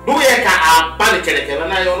woman. Do ye ka a pa le kere kere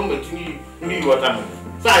na yo no metini ni wata mo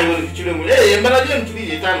sa yo ni chire mo mbara je mtiri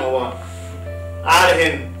je tano wa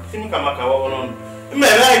arhen simu kama ka wa non me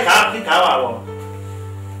ra ka ki ka wa wo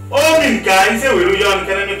o mi ka ise we ru yo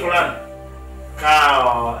nkene mi toran ka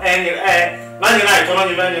ba ni na to no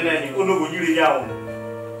ni ba ni na ni ono go yiri ya wo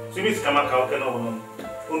simu kama ka o ke no wo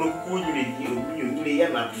ono ku yiri ya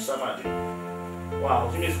na tu sama de wow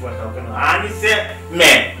simu ka o ke no ani se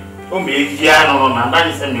me o me ya no na na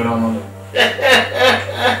ni se mi ro no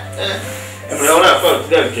Pero ahora fue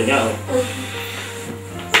el kenyano.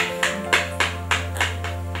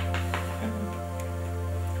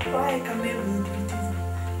 Why camero no dividido?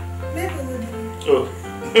 Mego no dividido. Oh.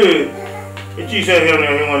 E ci sei che non è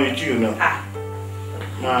un vicino. Ah.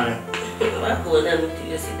 Ma Ma cosa non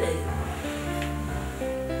ti si dai?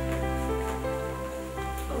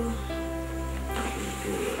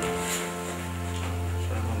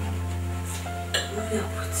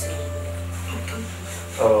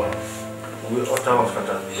 Oh. We otamos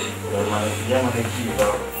kata. Mana dia mana ki ba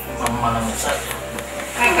mana masak.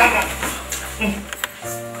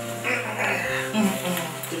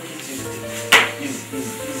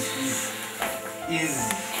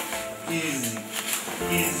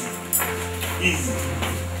 Easy.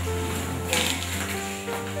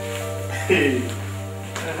 Hey.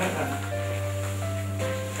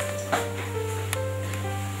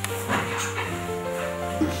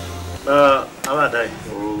 Aladai.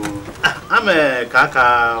 Ame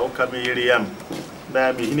kaka okamiri yam.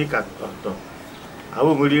 Ba mi hini ka to.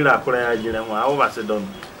 Awu muri ra kura ya jire mo awu base don.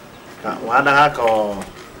 Ka wada ha ka o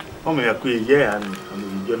me yaku ye an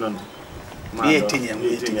amu jonon. Ma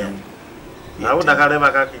etinyam. Awu da ka re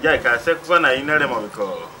ba ka kijai ka se ku na inere mo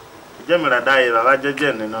ko. Jemira dai ba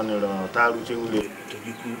jeje ne no ni ro ta ru chewure. To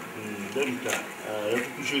biku delika ya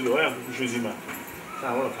kukushizo ya kukushizima.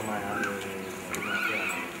 Sa wala kama ya no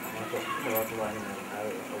watu wani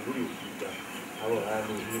aguri ukita hawo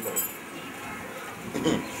hadi ulipa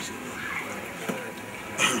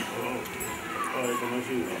kama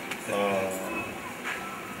hiyo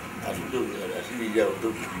asili ya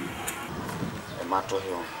utoki matter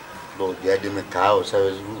here. No, the idea me cow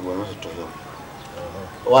service we want to here.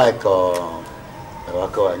 Why call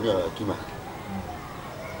I knew Kima.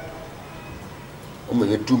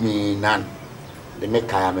 You do me none. They make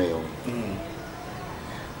Kayame.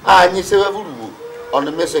 You say, on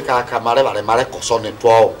the message, I come out of the Maracos on the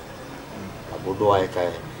 12. I would do like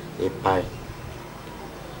a pie.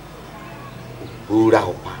 Buddha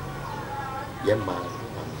Hopa.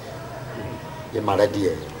 Yemma,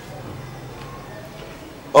 dear.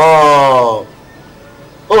 Oh,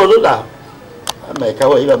 look up. I make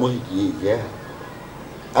away even more. Yeah.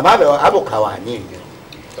 I'm able Kawani.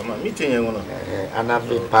 I'm meeting you. And I've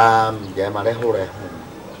been Pam, Yamare Hore.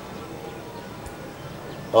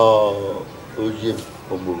 Oh, Ujim,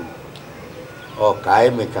 Omu. Oh,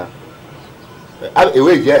 Kaimeka. I'm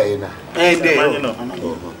away, yeah.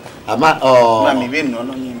 I'm not, oh, Mammy, no,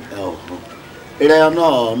 it ain't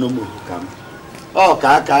no more come. Oh,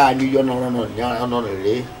 Kaka, you know, no,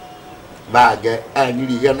 bag, I need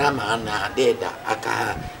Yanama, data,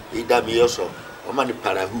 Aka, Idamioso, or Mani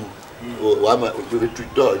Parahu, or Wama,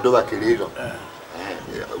 Dova Kirido,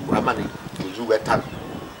 Wamani, you were tapped.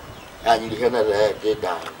 And you can get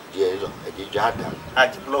down, yes, a jada. I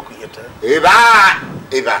block it.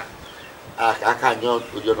 Eva, I can't know,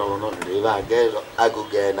 you know, Eva, guess I go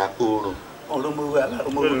get a pool. Only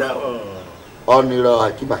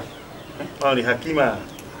Hakima. Only Hakima.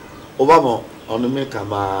 Obama, on the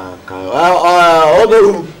Mekama. Oh,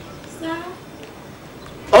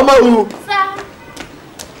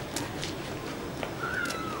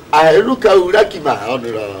 I look at Urakima on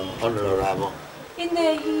the Ramo. In the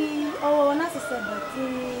not a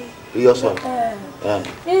Yes, sir.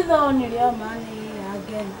 It's only your money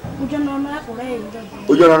again. Would you know that?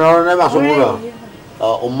 Would you know never so?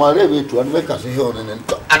 On my levy to make us here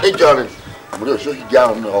and the journey. We'll show you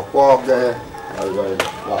down or walk there.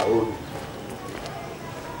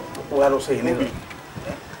 What was saying?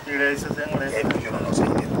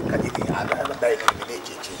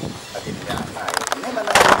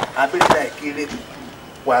 I believe that kill it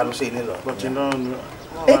while saying it. But you know,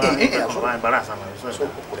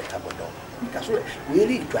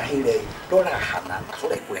 really to hear a dollar Hana, so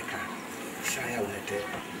they quick. Shy out it.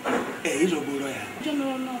 He's a good.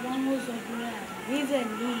 General, no one was a good. He's a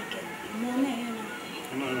leak. No.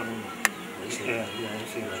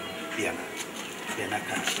 Yeah.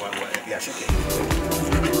 Yes,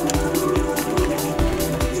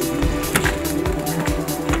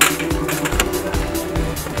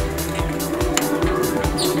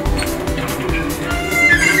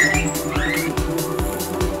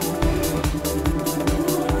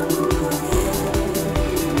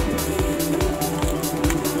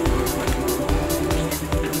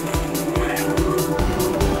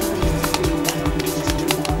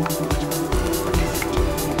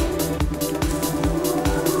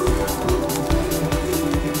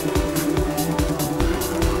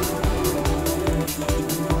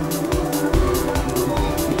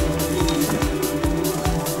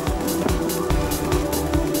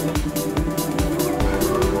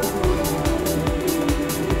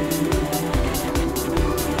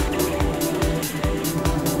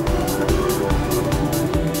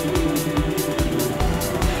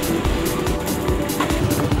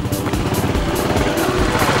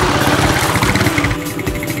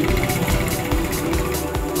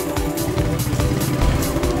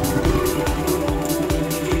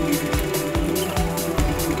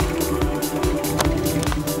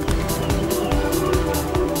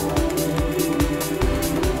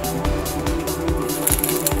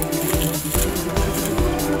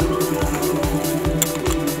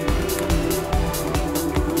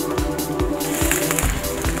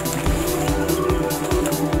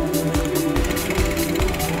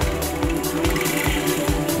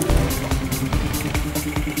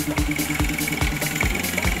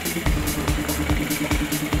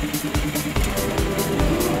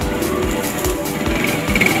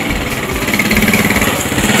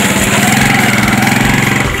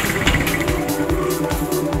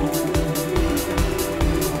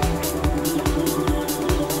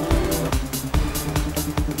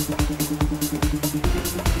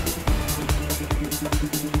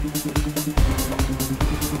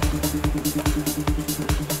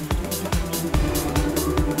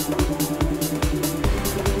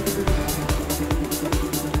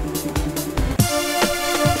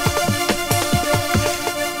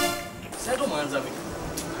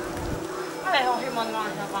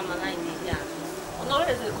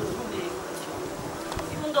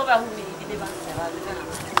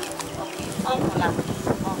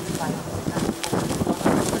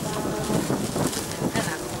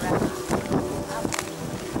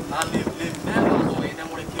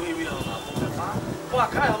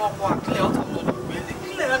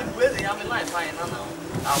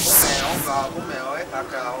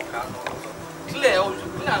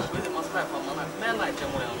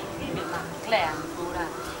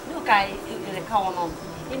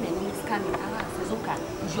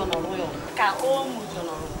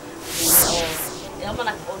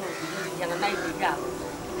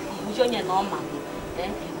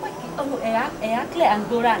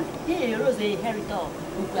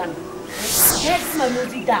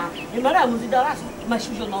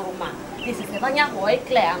 This is a banya boy,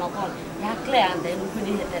 Claire, and upon ya Claire, and then we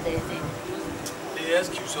need it. The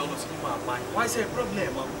excuse almost in my mind. Why say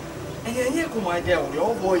problem? And you come my dear,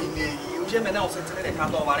 your boy in the German also to the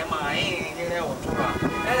cat over my hair or two.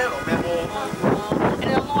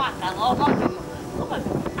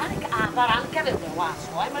 I'm Kevin, I'm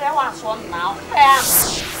one now.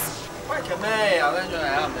 Why can I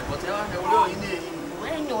am, but I will in the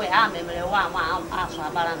anyway, I'm a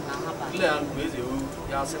balance now.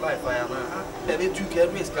 I say like fire. They took care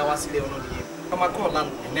of Miss Kawasi on him. Come a call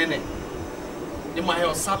and nene. In my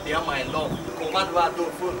house, sappy, my love. Command our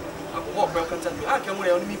door full. I will walk back and tell you, I can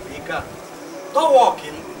only me pick up. Don't walk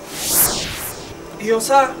in. You,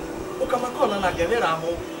 sir, who come a call and I get it at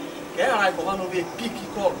home. Care I go one of a picky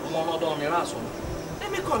call from one of the Rasso.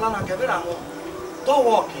 Let me call and I get it at home. Don't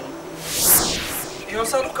walk in. You,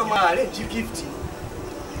 sir, look at my gift.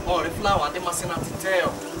 Or a flower, they must not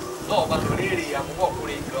tell. No, but really, I'm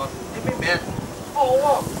walking. Every man. Oh,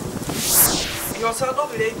 walk. You're so don't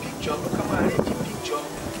be a picture. Look at my picture.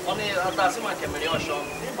 Only a dozen my camera show.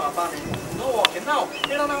 No walking now.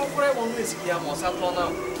 You don't know where one is here. Most of all now.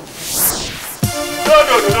 No.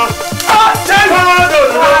 Ah,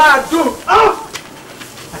 do. Ah,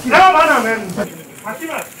 no, man.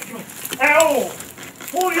 Akima. Oh,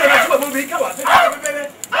 who you are supposed to be? Come on, baby.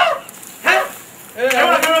 Huh?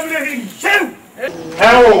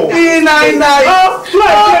 Hello.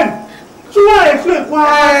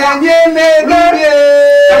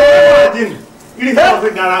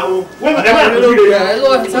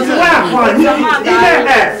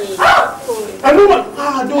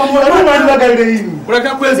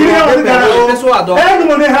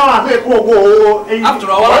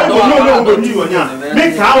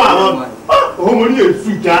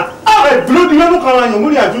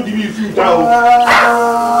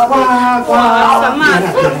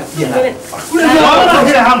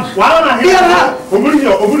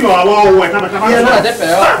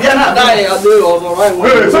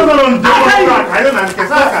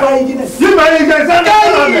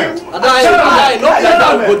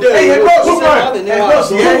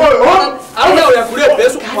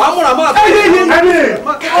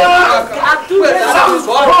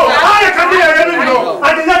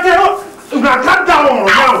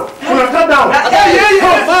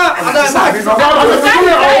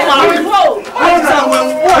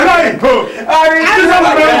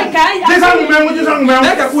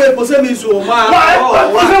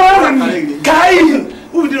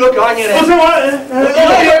 Who did look on you?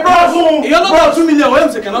 You're not 2 million. No,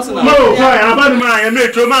 sorry, I'm about my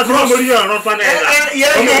make your mouth. Somebody are not funny.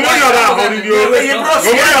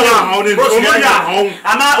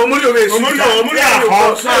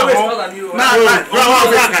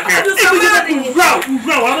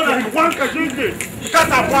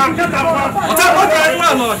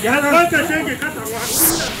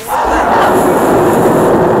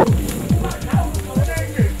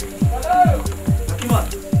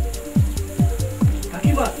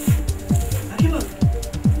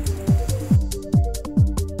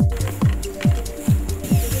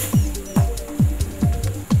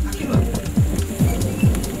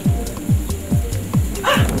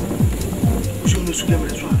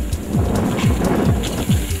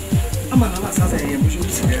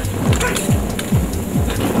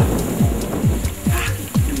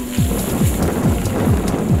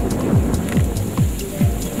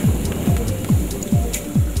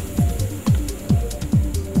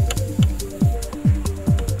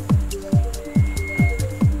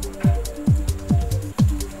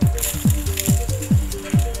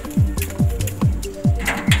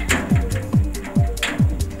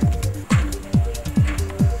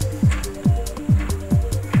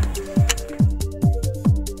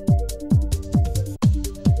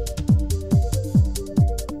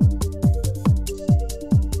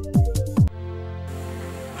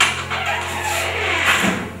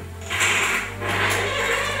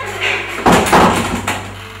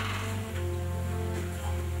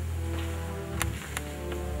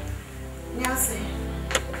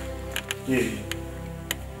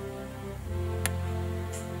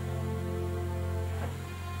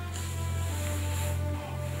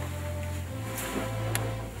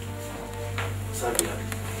 Sabia.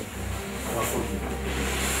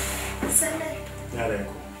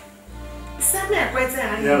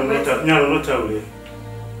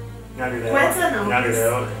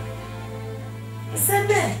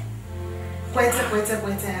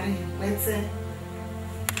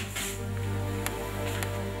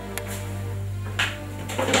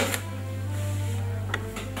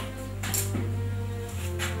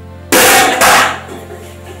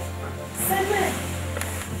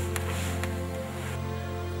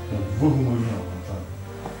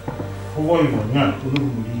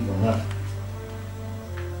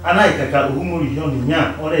 Anaikaka uhumuri yoni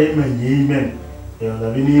nya ore emenye imen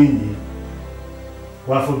eyonabini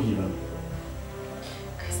wa forgive me.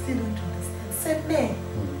 I still don't understand. Said me.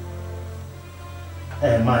 I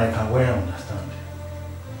can well understand.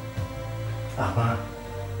 Ama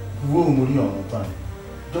uhumuri yoni pan.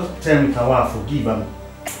 Just tell me how I forgive me.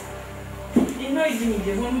 You know you didn't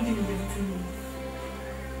give one to me.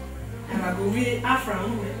 And I go be Afra.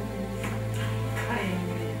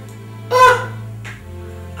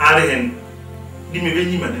 Arihen, di me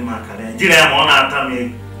venyi made makare. Jira mo na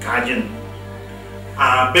atame kajen.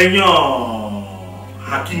 Benyo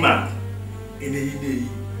hakima ine.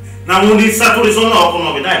 Na mundi sakuri so na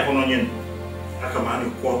okono be dai kono nyen. Akama ni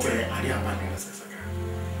kwoto e ari abane sasaka.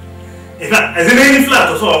 Eka ezene ni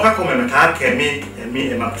flat so oka kome me ka kemi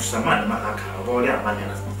emi e makusama ma aka obori abane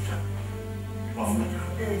sasaka. Oh my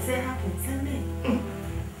God. Say happen, send me.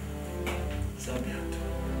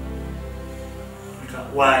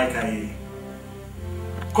 Why can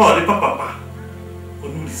call the papa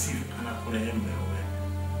when you receive an appointment?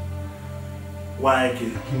 Why can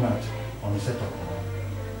him out on the setup?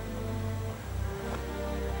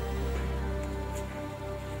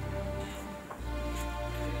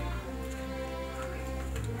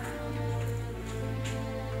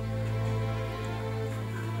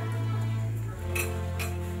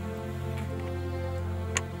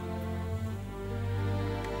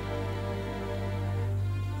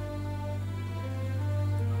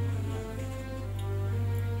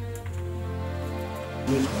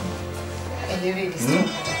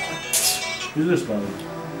 Who's this one?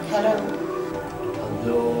 Hello.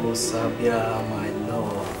 Hello, Sabia, my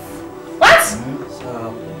love. What?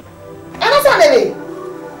 Sab.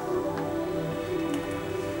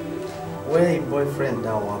 Where your boyfriend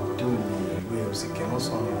that was doing me, was he cannot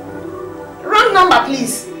song me. Wrong number,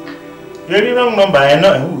 please. You're the wrong number. I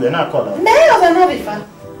know who you're not calling. May I have another fan?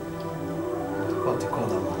 What to call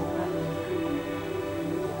that man?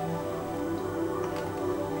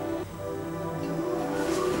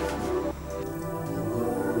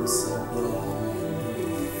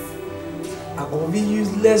 I go be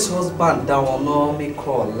useless husband that will not me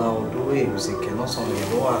call loud the way you say cannot something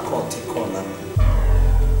go I call take call now.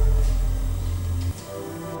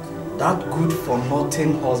 That good for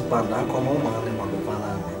nothing husband and come on man man.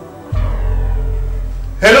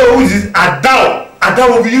 Hello, who is this? Adao. Adao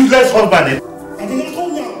will be useless husband. And then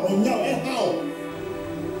come now on now and how?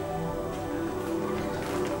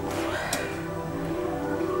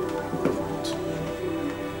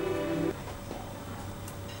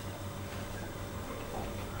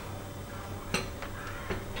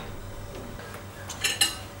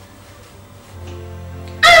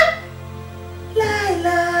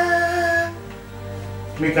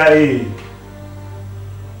 Mikael,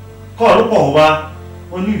 call up over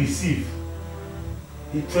only receive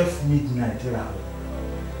the 12 midnight.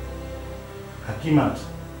 Hakimat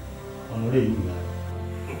on the radio.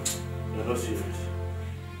 You're not serious.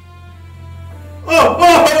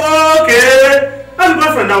 Oh, okay. I'm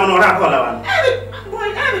boyfriend now. No, I call that one.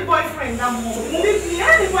 Any boyfriend that more.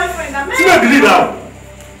 Any boyfriend that. You don't believe that?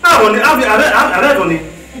 I read on it.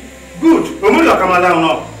 Good. We're going to come down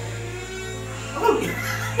now.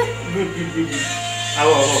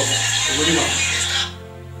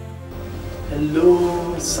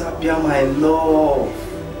 Hello, Sabia, my love.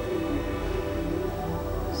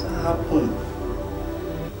 What's happened?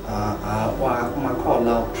 I call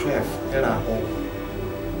out Trev.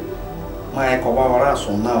 My call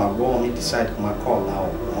so now I go on decide my call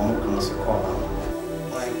out. I'm going to call out.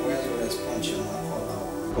 My where's response my call out?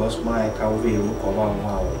 Because my car will call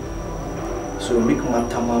out. So make my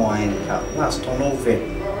tama wine car last turn over.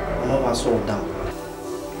 I saw down.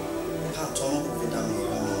 Can't turn over down.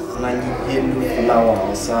 And I need yellow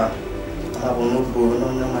flowers. I have no boy, no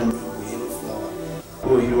man, yellow flower.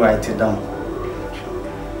 Oh, you write it down.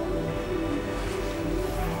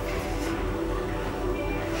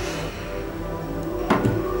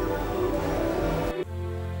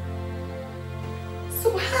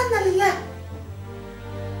 Subhanallah.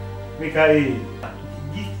 Mikael,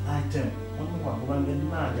 gift item. I'm going to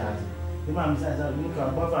get the man says that you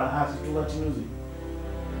can buffer and ask to what music.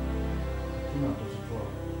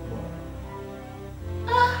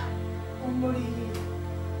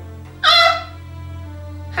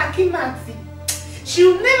 Hakimati, she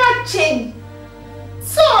will never change.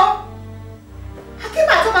 So,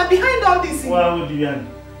 Hakimati, I'm behind all this. Why would you be?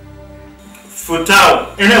 For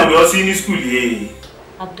now, and I will see in school here.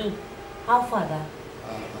 Abdul, how far that?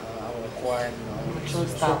 I'm quiet now.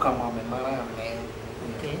 So come on, man.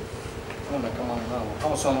 Okay. Come on now. I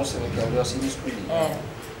was almost like I was in school.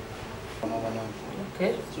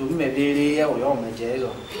 Okay. So maybe I will all my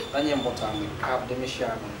jail. I am what I have the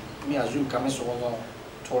mission. Me as you come so long.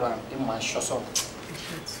 In my shop.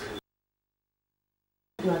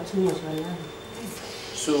 You are too much alive.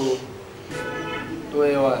 So,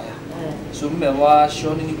 where you are? So, me was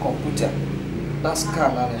showing the computer. That's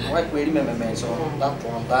camera. Why we remember me? So that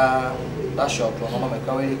one, that shop, one of my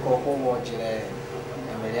colleagues called watch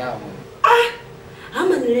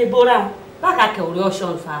I'm an labora. Back at the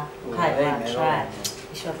ocean far. I try.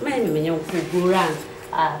 Shop man, me young fool go round.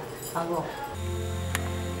 I go.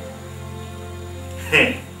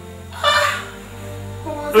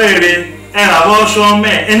 Lady, and I was shown me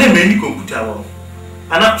and a many computer.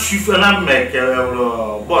 And I'm chief and I make a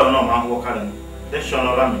boy no man walk at them. They shall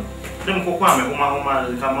not run me. Them go kwame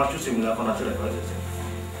home come out to similar for natural process.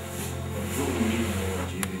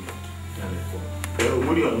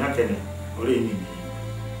 Would you not tell me? Or any?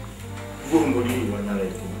 Go would you want to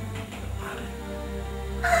let you?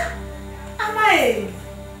 Am I?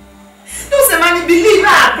 No, somebody believe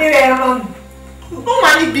her. They're wrong. No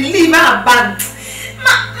money believe her band.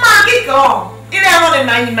 Ma go. If I want to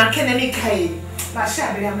know my Kennedy Kay, but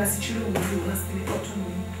shabby, I must you must be got to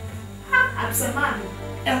me. I'm some man.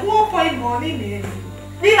 And 1 morning, leave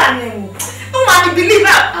a name. No money believe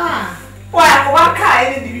her. Why, what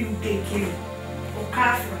kind did you take you? Or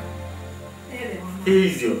Catherine?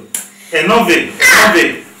 Easy. And no believe.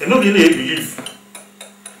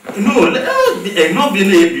 No, and no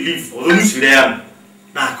believe. Or don't you there?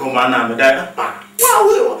 Now come on, I'm a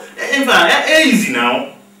wow, easy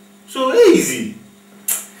now. So easy.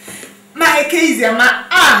 My case, ma.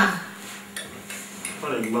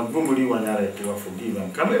 Well, you must to forgive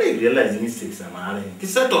him. Come and realize the mistakes I'm having.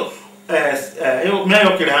 It's set up as even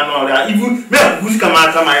who's come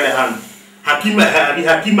out of my hand.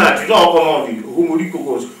 Hakima, to all come of you, whom would you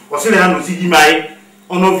goes, or say, I will see my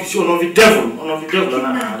on of the devil,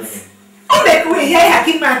 Oh, make way here,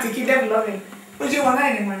 Hakima, to keep them loving. But you want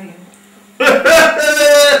any money?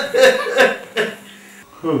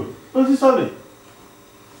 What's this sorry?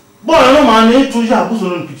 Boy, no man, need to have a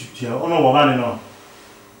picture, or no one no.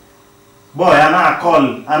 Boy, and I call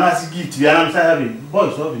and I gift, and I'm saying,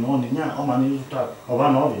 boys, loving only young, or man, you talk, or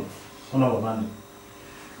one of it, or no money.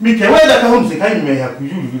 Make a way that home, the kind may have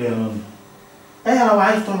you alone. I have a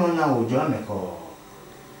wife to know now, John, or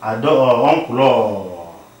a dog or uncle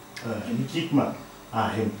or Kickman,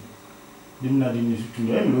 him. Dimna dimi to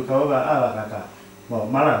him, look over Alaka, well,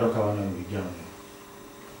 Maradoka and began.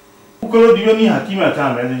 Ukolo di yoni Hakima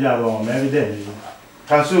time as a job on every day.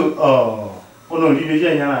 Casu, no,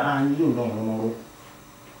 Livia, and you don't know.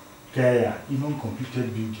 Kaya, even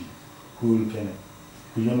computed beauty, cool can,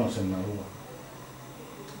 who you know, some Marua.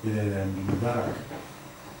 The Barak,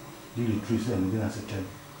 the trees and then as a 10.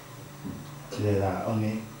 There are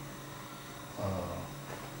only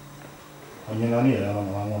I'm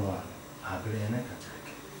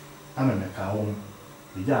a cow.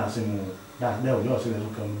 The dancing that there was also a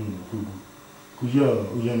come in could you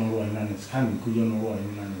know and it's coming, could you know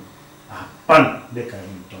and a pun they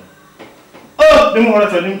can talk. Oh, the more I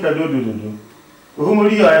think I do. Whom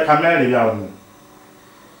will you I can marry you?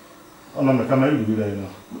 Oh, no, I can marry you.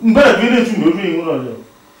 But we didn't know.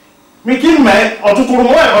 Make him mad or to put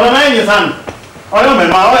away or a 9 years son. I am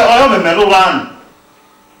a mellow one.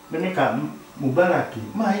 Let me come. Mubaraki,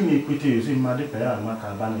 my iniquity is in my depair and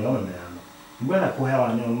Macabani or man. When I put her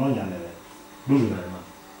on your money, do you know?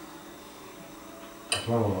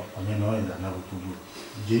 Well, I know that now to do.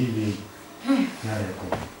 JV,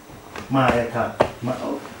 my cat,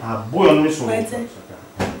 my boy on this one. Wait.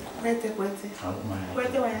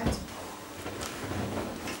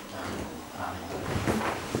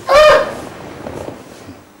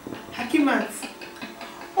 Hakimat.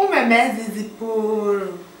 Oh, my man is the poor.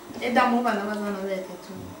 E da mo bana mazana vete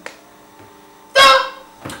tu. Ta!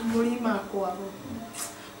 Umurima ko abo.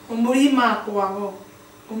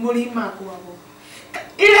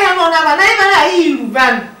 Ile amona bana ina hii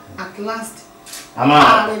ruban at last.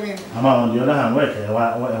 Ama on the other hand,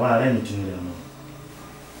 why anything there no.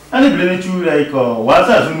 Ani blame you like what's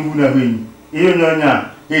as nu na hwen. E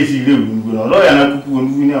nyonya e si le wu no. Lawyer na kuku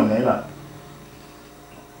nu ni am na ila.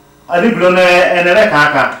 Ani blame enere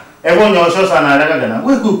kaka. Ewo nyo so sana daga gana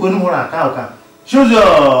we go kwenu hora aka Choose your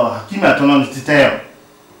Hakim at on the detail.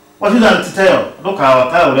 What is that to tell? Look how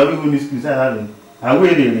I tell everyone is having. I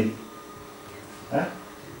will really.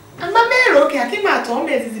 I'm not very okay. I came out home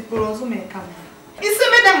as the Poroso may come. It's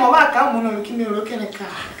a madam of our come on looking in a car.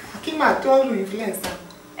 I came out all to influence them.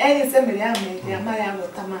 And it's a million, my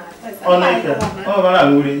Tama. Oh,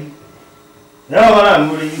 I'm worried. No, I'm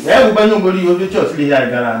worried. Everybody will be just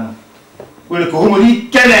Garan. Will go home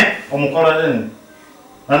with Kenneth on Coradin.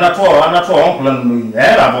 And that's all, uncle and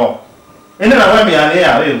Arabo. And then I went behind the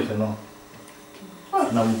air, you know.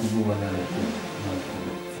 Now we could do one another.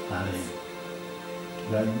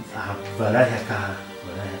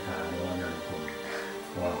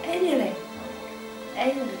 Anyway,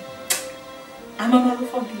 I'm a mother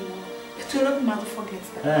forget. It's a mother forgets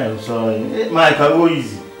that. I'm sorry. Michael, go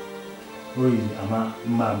easy. Go easy. I'm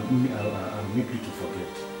make you to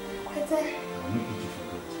forget. What's that? I'll make you to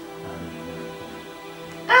forget.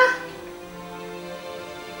 Ah!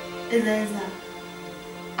 Is there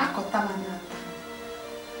a Kotamana?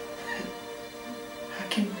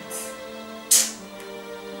 Hakim.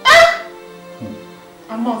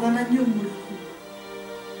 I'm more than a new moon.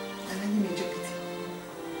 And any majority.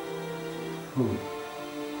 Who?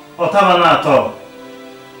 Otamanato.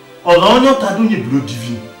 Olonyo Taduni Blue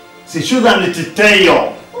Divine. C'est chose à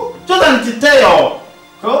l'étitaillon. Chose à l'étitaillon.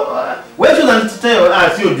 Where should I tell you? I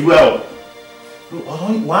see you well.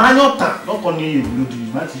 Why not? Not only you, Blue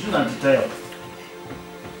Divine. C'est chose à l'étitaillon.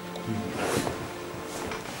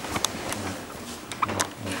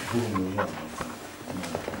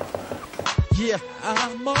 Yeah,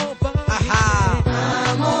 I'm over. Aha.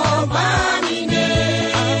 I'm over me.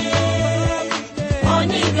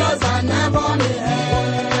 Only girls are never me.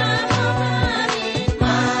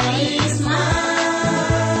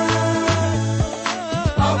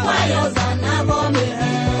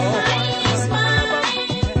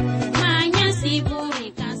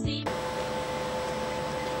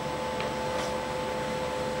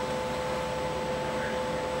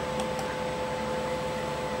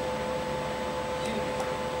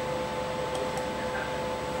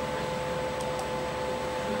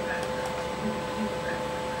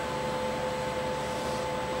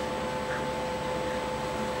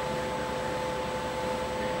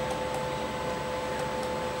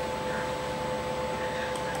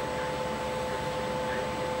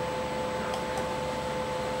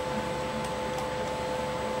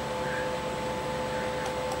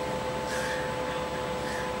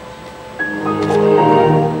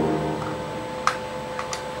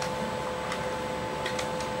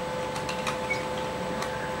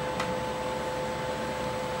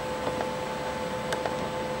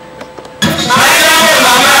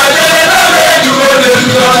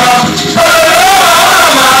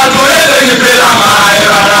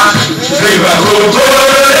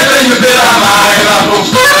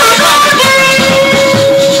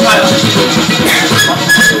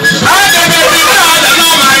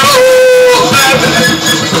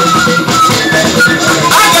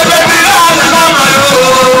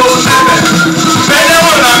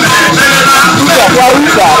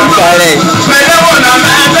 Sorry.